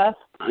your stuff.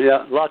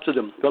 Yeah, lots of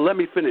them. But let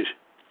me finish.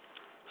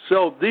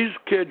 So these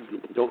kids,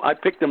 I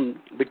picked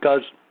them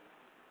because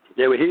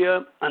they were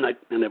here, and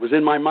it was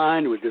in my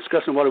mind. We were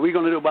discussing what are we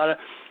going to do about it.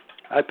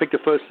 I picked the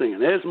first thing,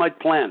 and there's my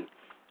plan.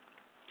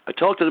 I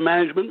talked to the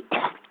management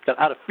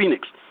out of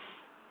Phoenix.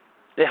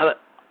 They had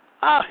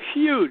a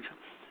huge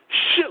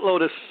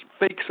shitload of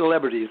fake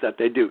celebrities that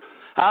they do.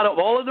 Out of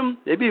all of them,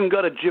 they've even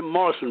got a Jim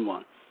Morrison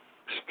one.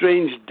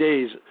 Strange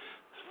Days.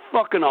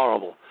 Fucking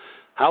horrible.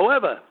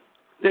 However,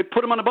 they put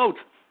them on a boat.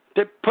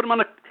 They put them on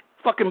a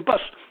fucking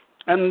bus.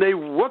 And they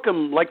work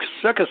them like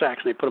circus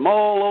acts. They put them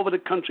all over the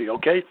country,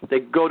 okay?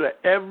 They go to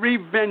every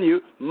venue.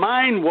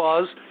 Mine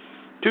was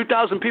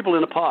 2,000 people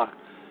in the park.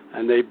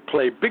 And they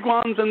play big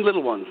ones and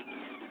little ones.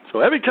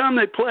 So every time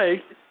they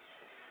play,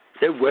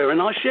 they're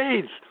wearing our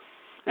shades.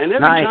 And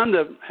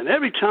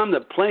every time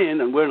they're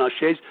playing and wearing our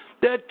shades,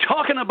 they're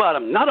talking about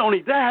them. Not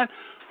only that,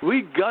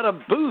 we got a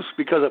booth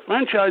because a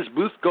franchise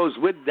booth goes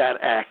with that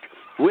act,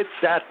 with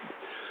that.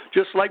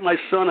 Just like my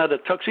son had a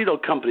tuxedo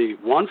company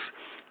once,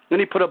 and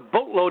he put a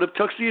boatload of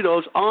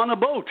tuxedos on a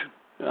boat,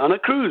 on a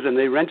cruise, and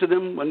they rented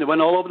them when they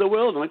went all over the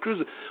world on a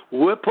cruise.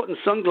 We're putting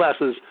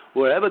sunglasses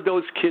wherever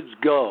those kids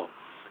go,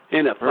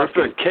 in a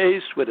fucking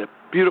case with a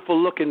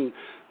beautiful-looking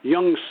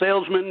young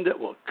salesman,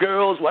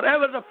 girls,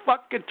 whatever the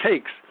fuck it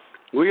takes.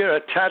 We are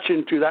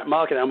attaching to that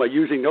market, and we're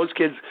using those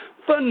kids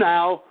for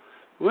now.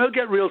 We'll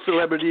get real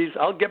celebrities.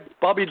 I'll get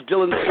Bobby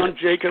Dylan's son,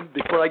 Jacob,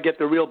 before I get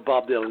the real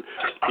Bob Dylan.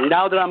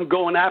 Now that I'm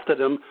going after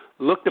them,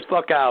 look the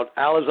fuck out.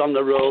 Al is on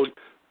the road.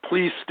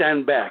 Please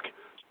stand back.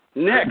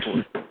 Next.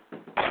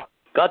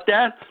 Got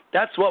that?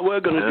 That's what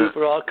we're going to do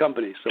for our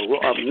company. So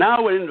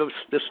now we're in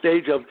the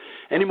stage of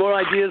any more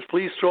ideas,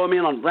 please throw them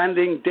in on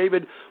branding.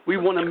 David, we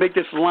want to make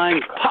this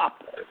line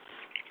pop.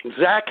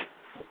 Zach,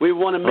 We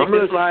want to make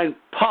this line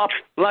pop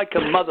like a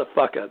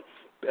motherfucker.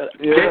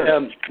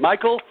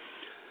 Michael,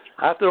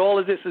 after all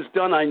of this is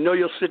done, I know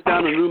you'll sit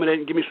down and ruminate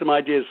and give me some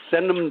ideas.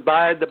 Send them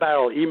by the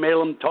barrel. Email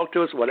them. Talk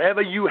to us.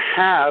 Whatever you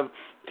have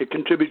to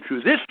contribute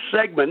to this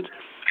segment.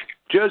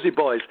 Jersey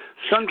Boys,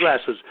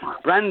 sunglasses,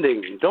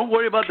 branding. Don't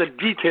worry about the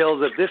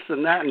details of this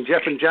and that and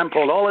Jeff and Jan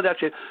Paul, all of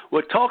that shit.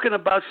 We're talking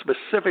about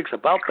specifics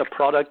about the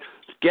product.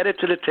 Get it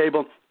to the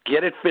table.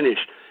 Get it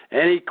finished.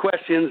 Any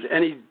questions,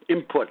 any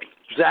input?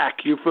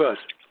 Zach, you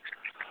first.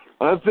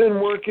 I've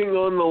been working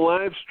on the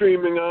live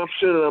streaming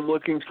option, and I'm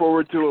looking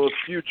forward to a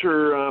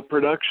future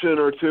production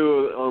or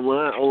two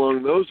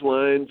along those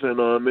lines, and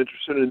I'm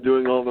interested in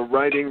doing all the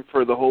writing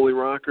for the Holy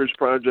Rockers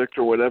Project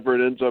or whatever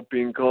it ends up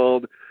being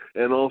called,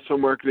 and also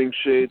marketing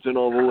shades in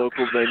all the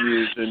local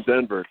venues in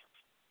Denver.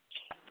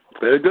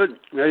 Very good.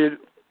 Now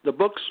the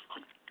books,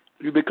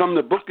 you become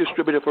the book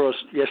distributor for us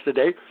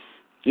yesterday.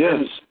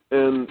 Yes,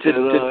 and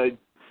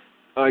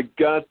I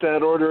got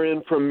that order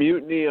in from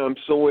Mutiny. I'm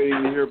still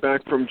waiting to hear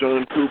back from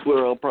John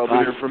Kubler. I'll probably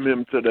hear from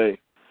him today.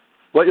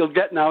 What you'll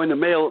get now in the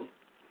mail,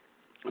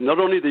 not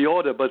only the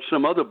order, but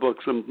some other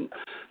books, some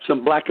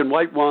black and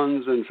white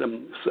ones,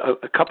 and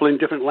a couple in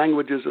different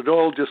languages. They're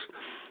all just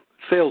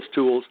sales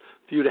tools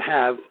for you to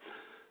have.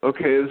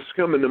 Okay, this is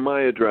coming to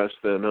my address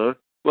then, huh?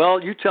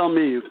 Well, you tell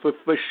me. For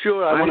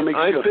sure, I want to make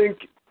sure. I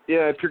think,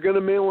 if you're going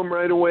to mail them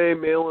right away,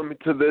 mail them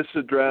to this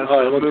address. All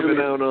right, I'm moving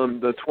out on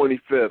the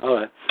 25th. All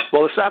right.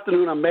 Well, this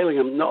afternoon I'm mailing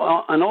them.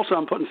 No, and also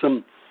I'm putting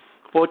some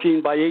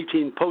 14 by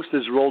 18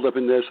 posters rolled up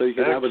in there so you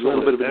can have a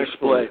little bit of a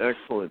display.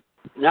 Excellent.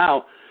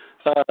 Now,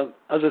 as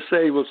I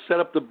say, we'll set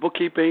up the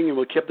bookkeeping and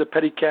we'll keep the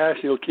petty cash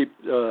and you'll keep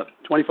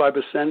 25%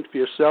 for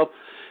yourself,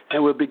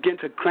 and we'll begin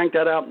to crank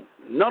that out.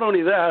 Not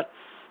only that,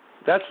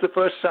 that's the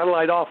first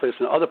satellite office,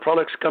 and other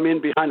products come in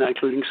behind that,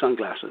 including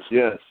sunglasses.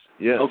 Yes.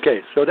 Okay,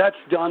 so that's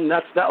done.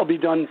 That'll be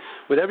done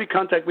with every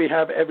contact we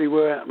have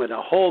everywhere, with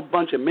a whole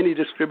bunch of mini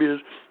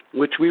distributors,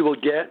 which we will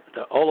get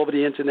all over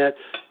the internet.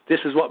 This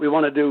is what we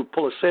want to do: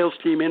 pull a sales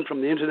team in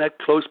from the internet,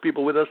 close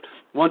people with us.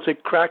 Once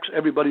it cracks,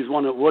 everybody's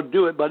want to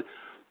do it, but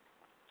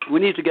we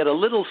need to get a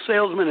little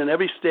salesman in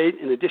every state,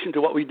 in addition to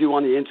what we do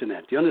on the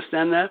internet. Do you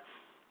understand that?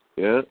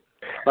 Yeah.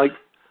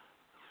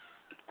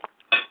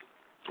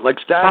 Like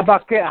staff.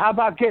 How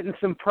about getting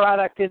some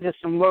product into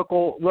some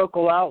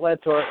local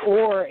outlets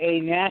or a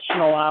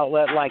national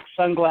outlet like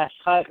Sunglass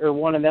Hut or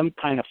one of them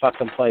kind of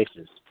fucking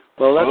places?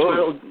 Well,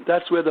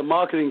 that's where the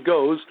marketing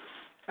goes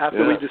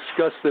after we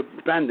discuss the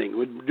branding.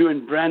 We're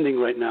doing branding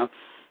right now.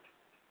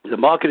 The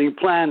marketing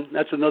plan,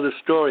 that's another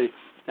story.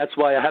 That's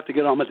why I have to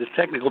get on with the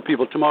technical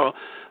people tomorrow,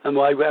 and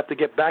why we have to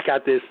get back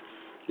at this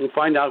and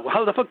find out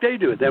how the fuck they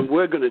do it. Then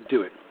we're going to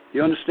do it.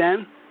 You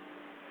understand?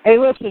 Hey,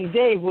 listen,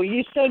 Dave, will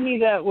you send me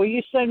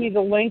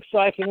the link so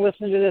I can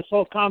listen to this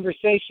whole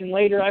conversation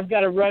later? I've got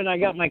to run. I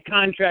got my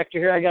contractor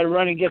here. I got to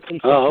run and get some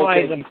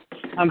supplies. Okay.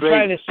 I'm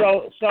trying to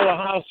sell a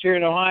house here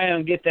in Ohio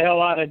and get the hell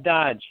out of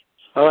Dodge.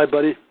 All right,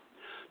 buddy.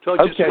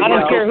 Okay. I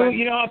don't care who.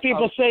 You know how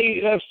people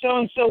say if so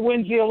and so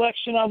wins the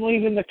election, I'm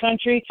leaving the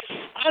country.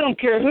 I don't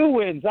care who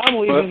wins. I'm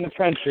leaving the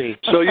country.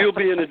 So you'll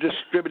be in a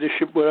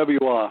distributorship wherever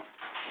you are.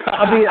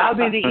 I'll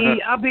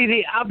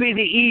be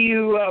the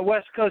EU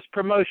West Coast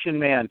promotion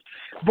man.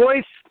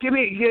 Boys,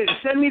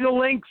 send me the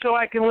link so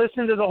I can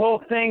listen to the whole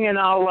thing, and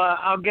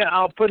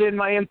I'll put in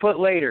my input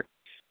later.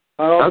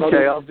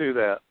 Okay, I'll do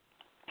that.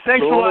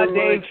 Thanks a lot,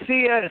 Dave.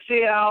 See ya.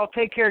 I'll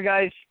take care,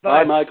 guys. Bye.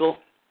 Bye, Michael.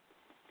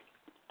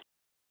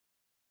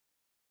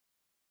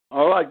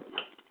 All right,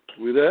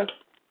 we there?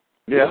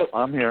 Yeah,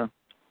 I'm here.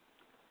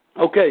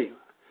 Okay,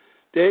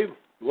 Dave.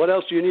 What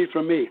else do you need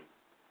from me?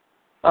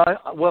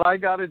 What I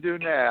got to do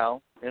now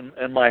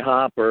in my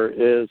hopper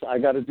is I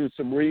got to do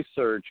some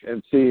research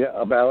and see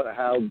about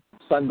how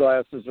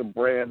sunglasses are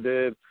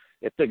branded,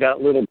 if they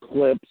got little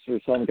clips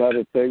or some kind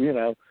of thing,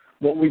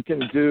 what we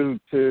can do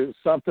to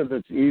something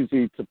that's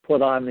easy to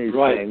put on these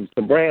things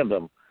to brand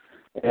them.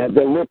 And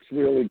that looks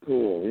really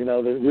cool.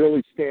 That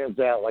really stands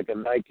out like a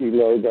Nike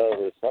logo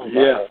or something.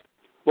 Yeah.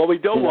 What we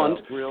don't want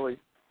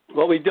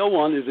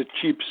is a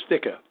cheap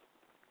sticker.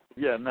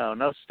 Yeah,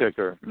 no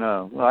sticker.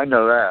 No, I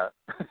know that.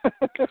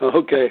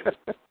 Okay.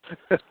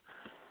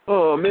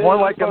 Oh man, more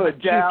like a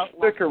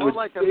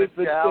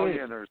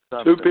medallion or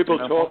something. Two people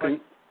talking.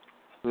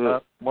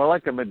 More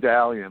like a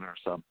medallion or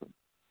something.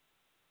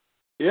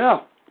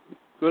 Yeah,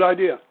 good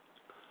idea.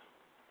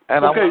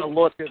 And I want to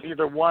look at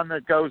either one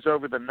that goes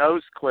over the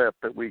nose clip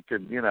that we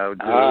could, do,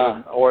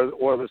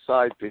 or the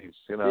side piece,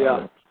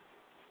 Yeah.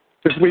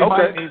 Because we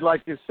might need,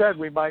 like you said,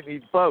 we might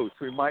need both.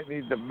 We might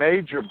need the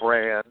major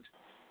brand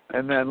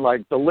and then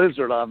like the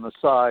lizard on the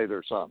side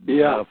or something,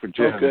 for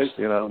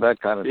gyms, that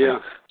kind of thing.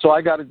 So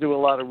I got to do a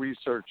lot of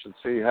research and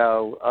see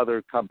how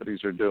other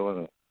companies are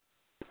doing it.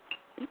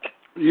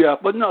 Yeah,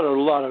 but not a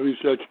lot of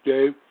research,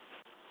 Dave.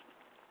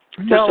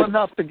 No,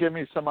 enough to give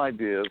me some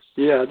ideas.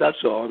 Yeah, that's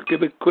all.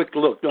 Give it a quick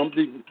look. Don't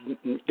be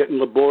getting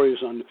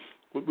laborious on it.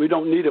 We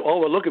don't need it.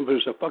 All we're looking for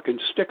is a fucking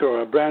sticker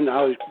or a brand.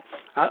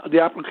 The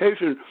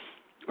application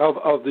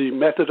of the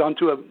method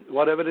onto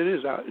whatever it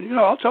is.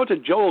 I'll talk to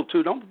Joel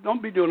too.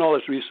 Don't be doing all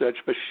this research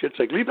for shit's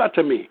sake. Leave that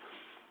to me.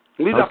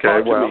 Leave that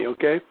part to me,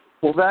 okay?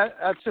 Well,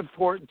 that's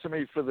important to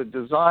me for the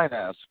design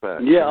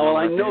aspect. Yeah, well,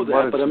 I know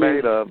that, but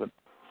made of.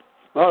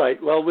 All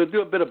right, well, we'll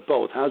do a bit of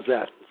both. How's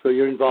that? So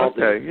you're involved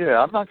in it. Okay, yeah,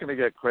 I'm not going to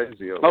get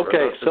crazy over it.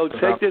 Okay, so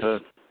take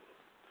this.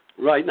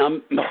 Right, now,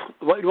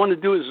 what you want to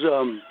do is,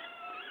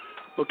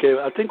 okay,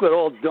 I think we're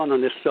all done on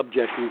this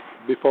subject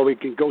before we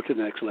can go to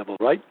the next level,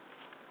 right?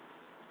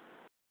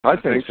 I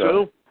think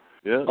so.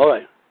 Yeah. All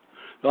right.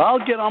 Well,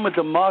 I'll get on with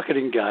the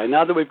marketing guy.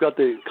 Now that we've got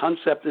the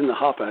concept in the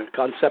hopper,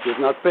 concept is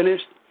not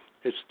finished.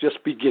 It's just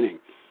beginning.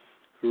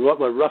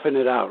 We're roughing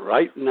it out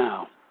right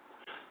now.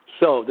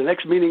 So the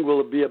next meeting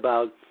will be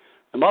about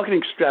the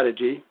marketing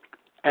strategy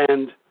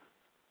and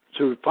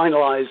to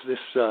finalize this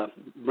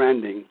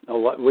branding,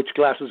 or which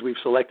glasses we've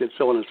selected,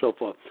 so on and so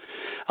forth.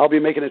 I'll be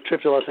making a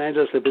trip to Los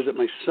Angeles to visit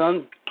my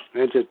son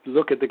and to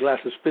look at the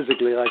glasses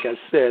physically, like I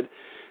said,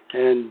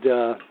 and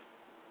to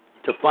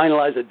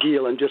finalize a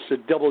deal and just to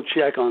double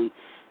check on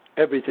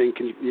everything.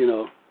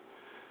 To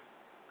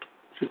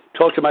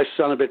talk to my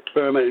son a bit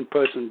firmer in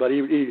person, but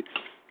he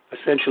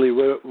essentially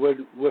we're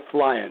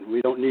flying.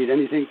 We don't need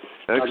anything.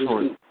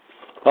 Excellent.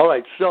 All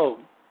right, so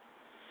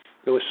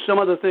there was some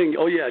other thing.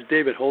 Oh yeah,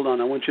 David, hold on.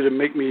 I want you to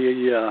make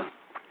me a.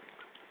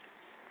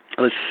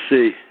 Let's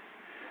see.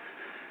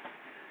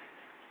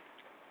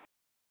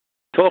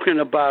 Talking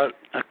about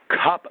a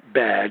cop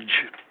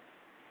badge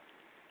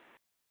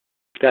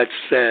that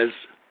says.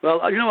 Well,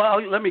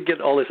 let me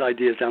get all these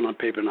ideas down on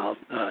paper, and I'll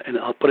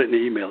put it in the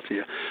email to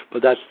you.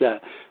 But that's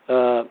that.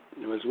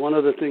 There was one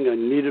other thing I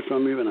needed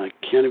from you, and I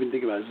can't even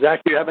think about it.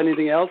 Zach, do you have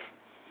anything else?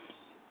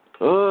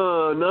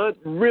 Not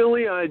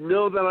really. I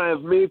know that I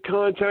have made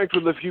contact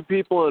with a few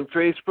people on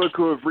Facebook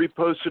who have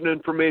reposted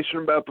information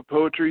about the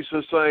Poetry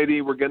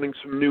Society. We're getting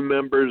some new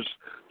members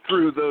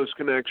through those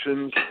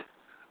connections.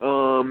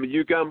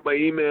 You got my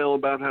email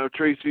about how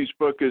Tracy's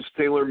book is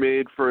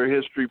tailor-made for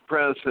History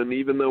Press, and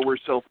even though we're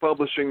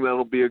self-publishing,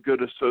 that'll be a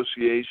good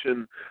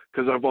association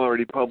because I've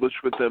already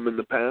published with them in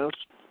the past.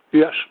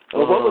 Yes.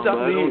 Well, what would that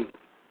mean?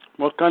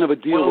 What kind of a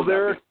deal would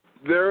that be?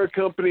 They're a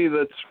company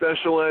that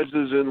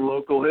specializes in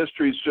local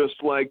histories,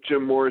 just like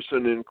Jim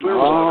Morrison in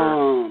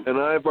Clearwater, and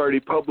I've already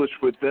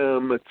published with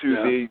them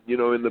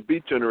in the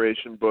Beat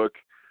Generation book.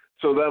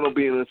 So that'll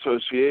be an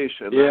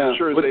association. Yeah. I'm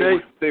sure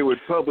they would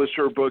publish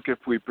her book if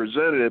we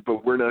presented it,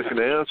 but we're not going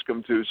to ask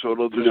them to, so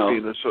it'll just be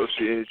an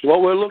association.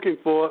 What we're looking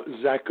for,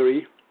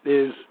 Zachary,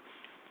 is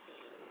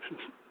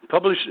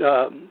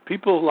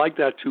people like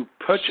that to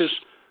purchase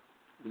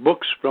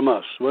books from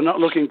us. We're not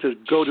looking to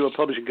go to a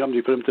publishing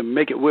company for them to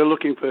make it. We're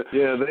looking for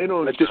they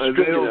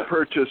don't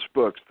purchase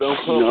books. They'll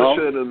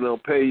publish it and they'll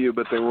pay you,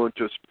 but they won't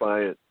just buy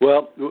it.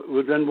 Well,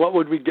 then what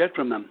would we get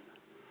from them?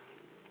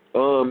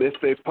 If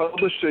they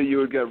published it, you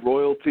would get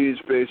royalties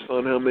based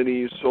on how many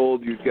you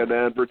sold. You'd get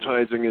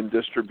advertising and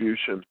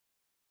distribution.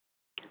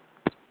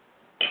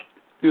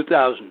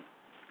 2,000.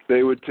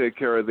 They would take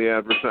care of the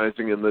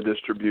advertising and the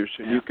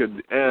distribution. Yeah. You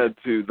could add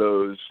to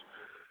those,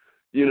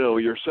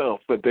 yourself,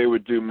 but they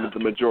would do the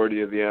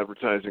majority of the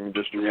advertising and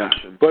distribution.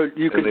 Yeah. But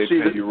you can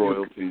see pay you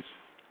royalties.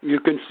 You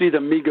can see the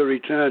meager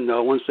return,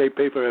 though, once they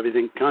pay for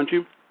everything, can't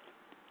you?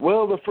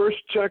 Well, the first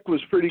check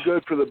was pretty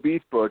good for the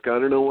Beat book. I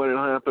don't know what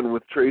happened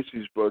with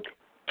Tracy's book.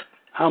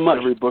 How much?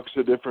 Every book's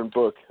a different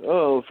book.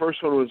 Oh, the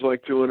first one was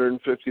like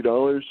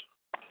 $250.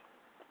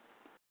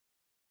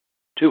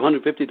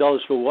 $250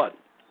 for what?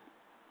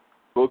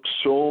 Books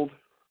sold.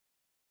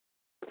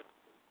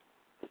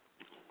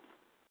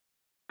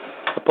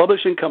 A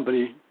publishing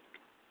company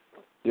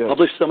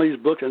published some of these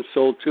books and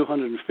sold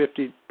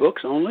 250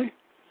 books only?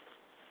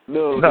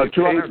 No, they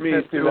paid me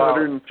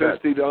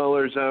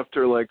 $250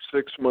 after like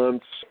 6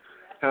 months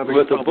having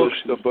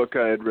published the book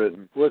I had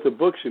written. Worth of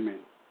books, you mean?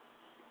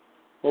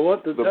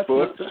 Well,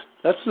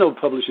 that's no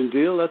publishing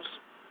deal. That's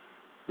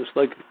just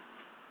like,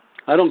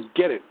 I don't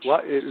get it.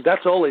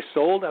 That's all they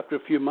sold after a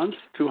few months?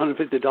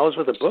 $250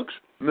 worth of books?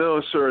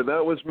 No, sir.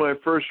 That was my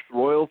first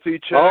royalty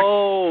check.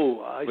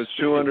 Oh, I see.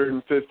 It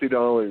was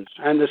 $250.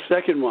 And the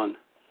second one?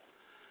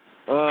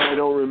 I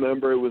don't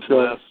remember. It was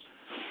less.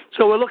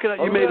 So we're looking at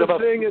I'm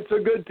not saying it's a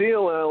good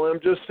deal, Al. I'm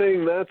just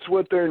saying that's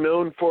what they're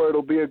known for.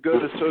 It'll be a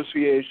good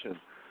association.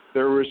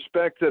 They're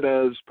respected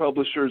as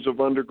publishers of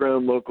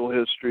underground local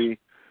history.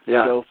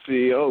 Yeah. They'll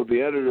see,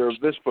 the editor of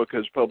this book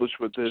has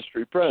published with the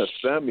History Press.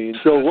 That means.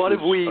 So what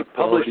if we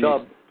published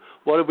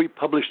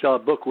our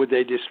book? Would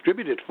they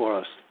distribute it for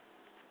us?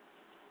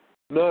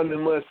 Not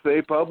unless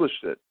they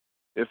published it.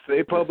 If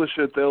they publish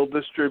it, they'll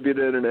distribute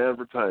it and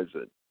advertise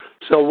it.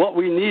 So what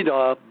we need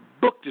are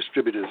book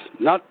distributors,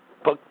 not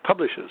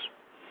publishers.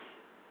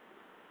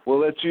 Well,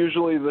 that's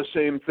usually the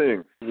same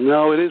thing.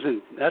 No, it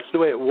isn't. That's the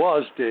way it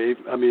was, Dave.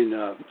 I mean,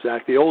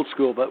 Zach, the old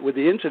school. But with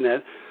the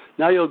Internet,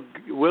 now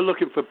we're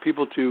looking for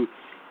people to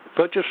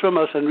purchase from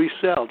us and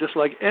resell, just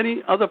like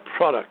any other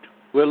product.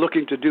 We're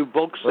looking to do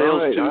bulk sales. All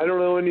right. I don't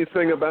know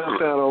anything about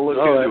that. I'll look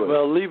into it.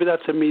 Well, leave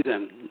that to me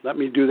then. Let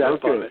me do that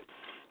part of it.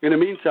 In the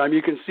meantime,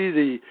 you can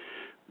see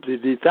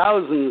the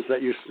thousands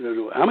that you,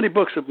 how many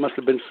books must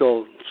have been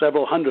sold?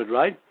 Several hundred,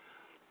 right?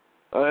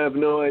 I have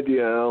no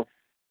idea, Al.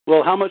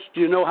 Well,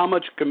 do you know how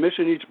much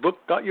commission each book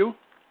got you?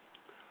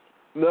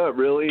 Not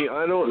really.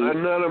 I'm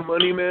not a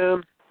money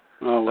man.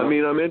 Oh, well. I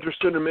mean, I'm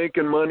interested in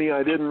making money.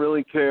 I didn't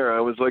really care. I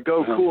was like,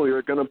 oh, cool,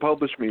 you're going to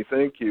publish me.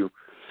 Thank you.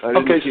 I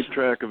didn't keep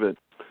track of it.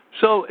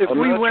 So if I'm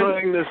not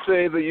trying to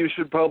say that you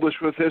should publish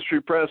with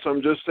History Press.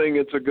 I'm just saying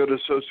it's a good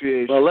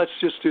association. Well, let's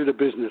just do the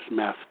business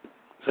math,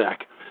 Zach.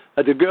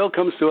 The girl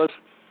comes to us.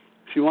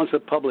 She wants to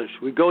publish.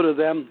 We go to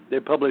them. They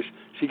publish.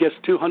 She gets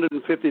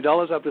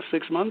 $250 after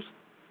 6 months?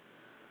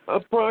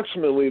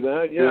 Approximately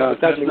that, yeah.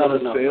 That's not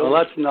enough. Well,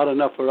 that's not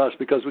enough for us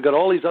because we got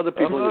all these other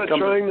people. I'm not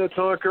trying to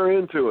talk her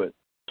into it.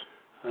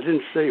 I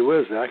didn't say you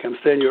were, Zach. I'm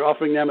saying you're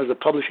offering them as a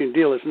publishing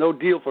deal. It's no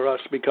deal for us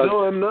because... No,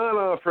 I'm not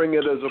offering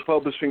it as a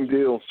publishing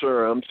deal,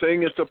 sir. I'm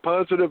saying it's a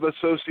positive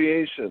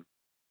association.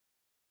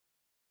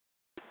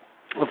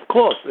 Of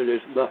course it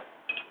is. But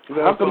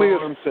that's all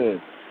I'm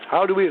saying.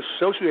 How do we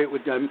associate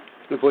with them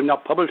if we're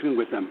not publishing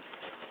with them?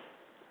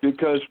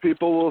 Because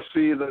people will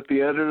see that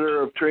the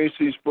editor of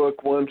Tracy's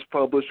book once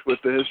published with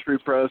the History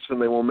Press, and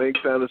they will make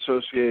that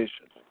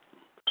association.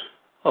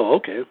 Oh,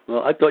 okay.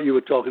 Well, I thought you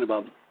were talking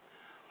about...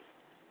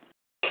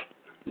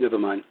 Never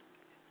mind.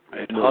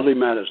 It hardly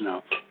matters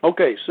now.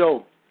 Okay,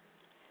 so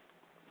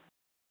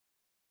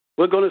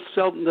we're going to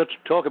sell. Let's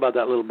talk about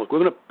that little book. We're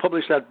going to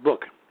publish that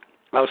book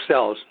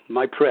ourselves,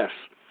 my press.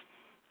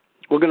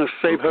 We're going to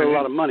save her a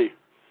lot of money.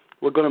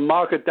 We're going to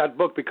market that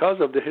book because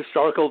of the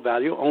historical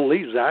value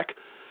only, Zach,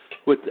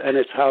 and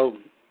it's how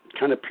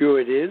kind of pure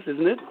it is,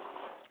 isn't it?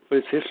 For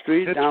its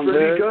history down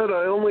there. It's pretty good.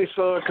 I only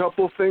saw a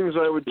couple things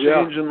I would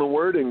change in the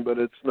wording, but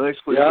it's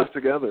nicely put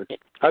together.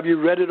 Have you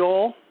read it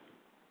all?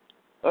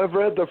 I've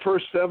read the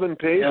first 7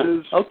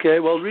 pages. Yeah. Okay,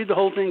 well, read the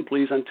whole thing,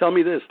 please, and tell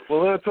me this.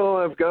 Well, that's all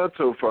I've got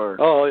so far.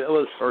 Oh, it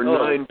was... Or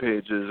 9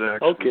 pages,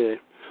 actually. Okay.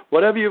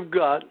 Whatever you've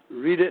got,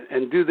 read it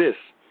and do this.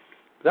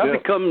 That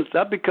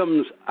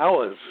becomes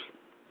ours.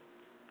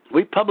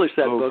 We publish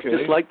that book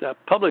just like that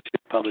publisher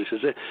publishes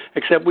it,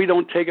 except we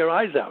don't take our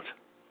eyes out.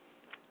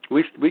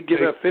 We give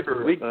her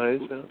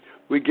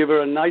we give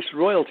her a nice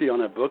royalty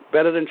on her book,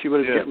 better than she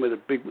would have gotten with a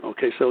big...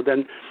 Okay, so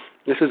then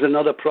this is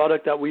another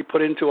product that we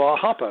put into our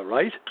hopper,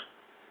 right?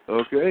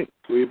 Okay.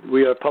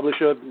 We are a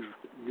publisher,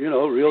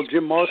 real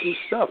Jim Morrison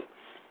stuff.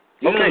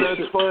 Yeah, okay,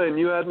 that's fine.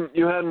 You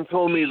hadn't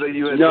told me that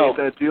you had made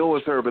that deal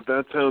with her, but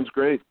that sounds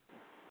great.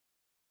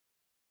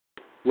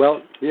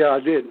 Well, yeah, I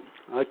did.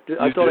 I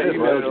thought I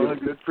emailed you. Well,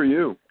 good for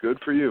you. Good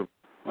for you.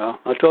 Well,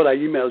 I thought I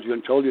emailed you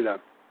and told you that.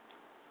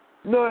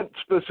 Not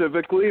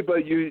specifically,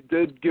 but you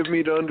did give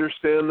me to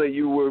understand that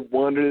you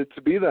wanted it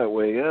to be that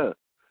way, yeah.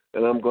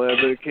 And I'm glad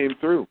that it came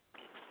through.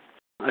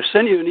 I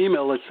sent you an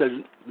email that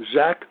said,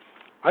 Zach,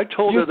 I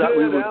told her that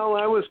we would... Al,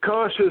 I was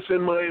cautious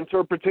in my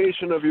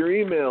interpretation of your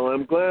email.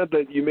 I'm glad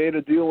that you made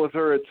a deal with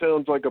her. It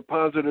sounds like a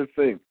positive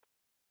thing.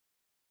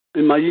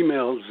 In my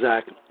email,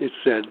 Zach, it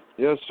said...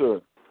 Yes,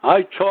 sir.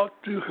 I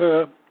talked to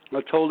her. I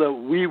told her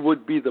we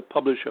would be the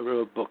publisher of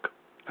her book.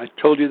 I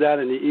told you that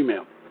in the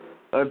email.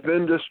 I've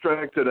been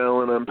distracted,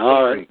 Alan. I'm sorry.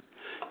 All right.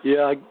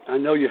 Yeah, I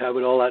know you have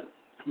with all that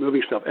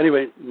moving stuff.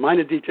 Anyway,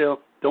 minor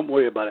detail. Don't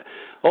worry about it.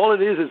 All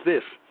it is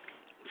this.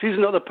 She's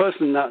another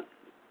person that...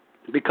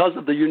 Because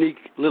of the unique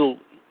little,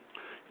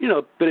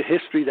 bit of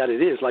history that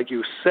it is, like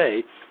you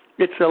say,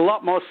 it's a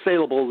lot more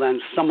saleable than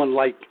someone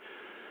like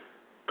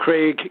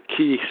Craig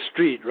Key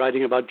Street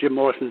writing about Jim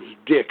Morrison's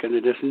dick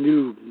and this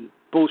new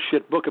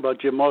bullshit book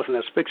about Jim Morrison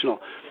that's fictional.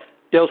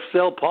 They'll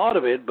sell part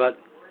of it, but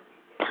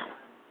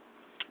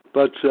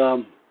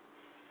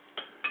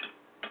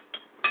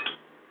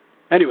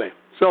anyway,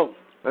 so...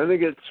 I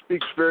think it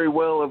speaks very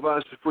well of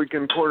us if we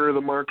can corner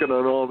the market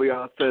on all the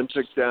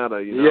authentic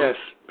data, Yes,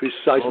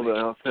 precisely. All the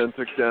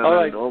authentic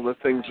data and all the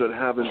things that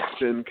haven't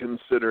been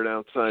considered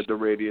outside the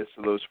radius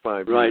of those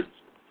 5 years. Right.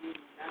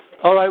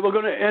 All right, we're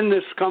going to end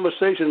this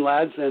conversation,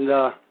 lads, and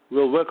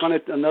we'll work on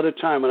it another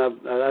time. And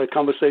I had a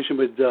conversation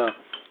with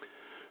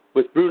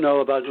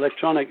Bruno about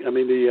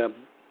the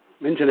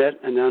internet,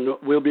 and then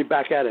we'll be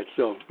back at it.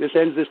 So this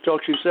ends this talk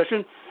show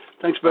session.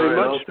 Thanks very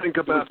much. I'll think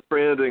about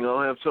branding.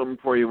 I'll have something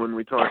for you when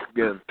we talk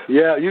again.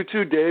 Yeah, you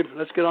too, Dave.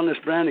 Let's get on this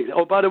branding.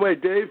 Oh, by the way,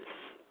 Dave,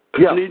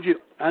 I need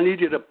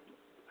you to...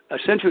 I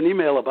sent you an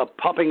email about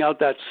popping out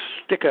that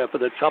sticker for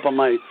the top of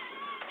my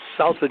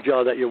salsa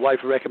jar that your wife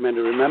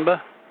recommended,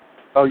 remember?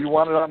 Oh, you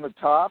want it on the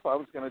top? I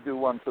was going to do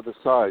one for the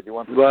side. You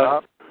want the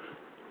top?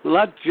 Well,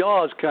 that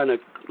jar is kind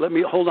of...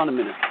 Hold on a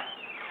minute.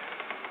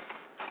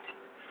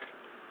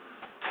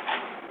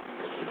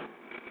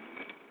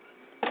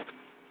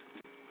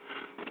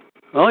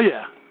 Oh,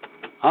 yeah.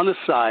 On the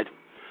side.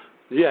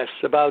 Yes,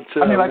 about...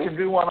 I can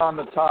do one on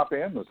the top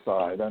and the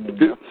side.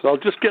 So I'll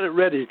just get it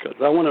ready because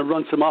I want to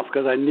run some off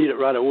because I need it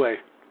right away.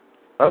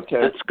 Okay.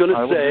 It's going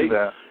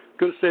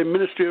to say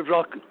Ministry of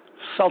Rock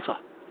Salsa.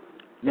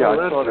 Yeah,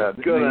 I saw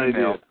that. Good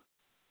idea.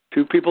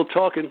 2 people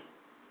talking.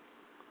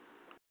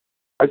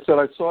 I said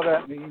I saw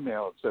that in the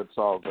email. It said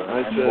salsa.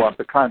 And you want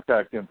the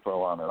contact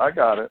info on it. I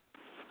got it.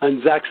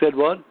 And Zach said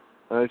what?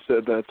 I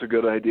said that's a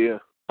good idea.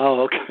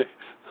 Oh, okay.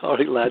 All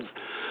right, lads.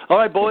 All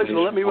right, boys,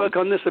 well, let me work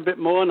on this a bit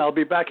more, and I'll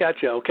be back at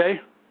you,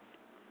 okay?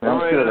 All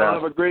right, good,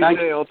 have a great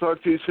day. I'll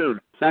talk to you soon.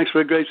 Thanks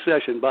for a great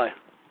session. Bye.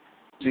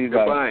 See you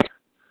guys. Goodbye.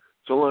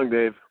 So long,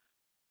 Dave.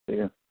 See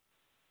ya.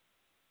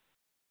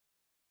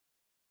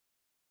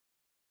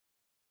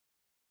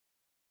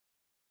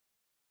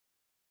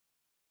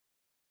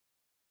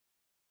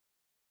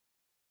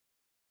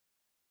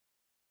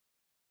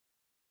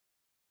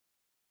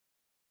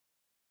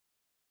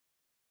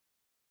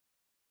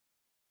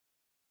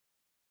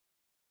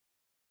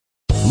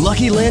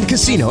 Lucky Land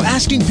Casino,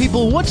 asking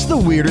people, what's the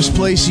weirdest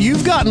place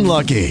you've gotten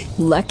lucky?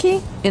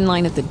 Lucky? In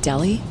line at the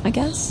deli, I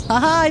guess?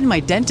 Aha, in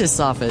my dentist's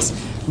office.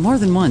 More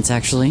than once,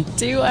 actually.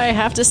 Do I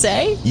have to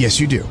say? Yes,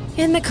 you do.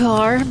 In the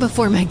car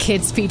before my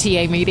kids'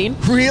 PTA meeting.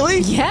 Really?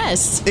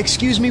 Yes.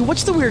 Excuse me,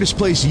 what's the weirdest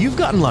place you've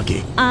gotten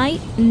lucky? I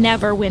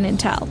never win and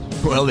tell.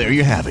 Well, there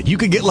you have it. You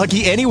can get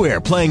lucky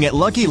anywhere, playing at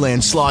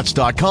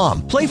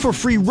LuckyLandSlots.com. Play for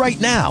free right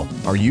now.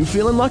 Are you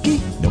feeling lucky?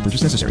 No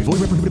purchase necessary.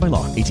 Void where prohibited by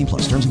law.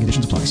 18+. Terms and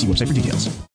conditions apply. See website for details.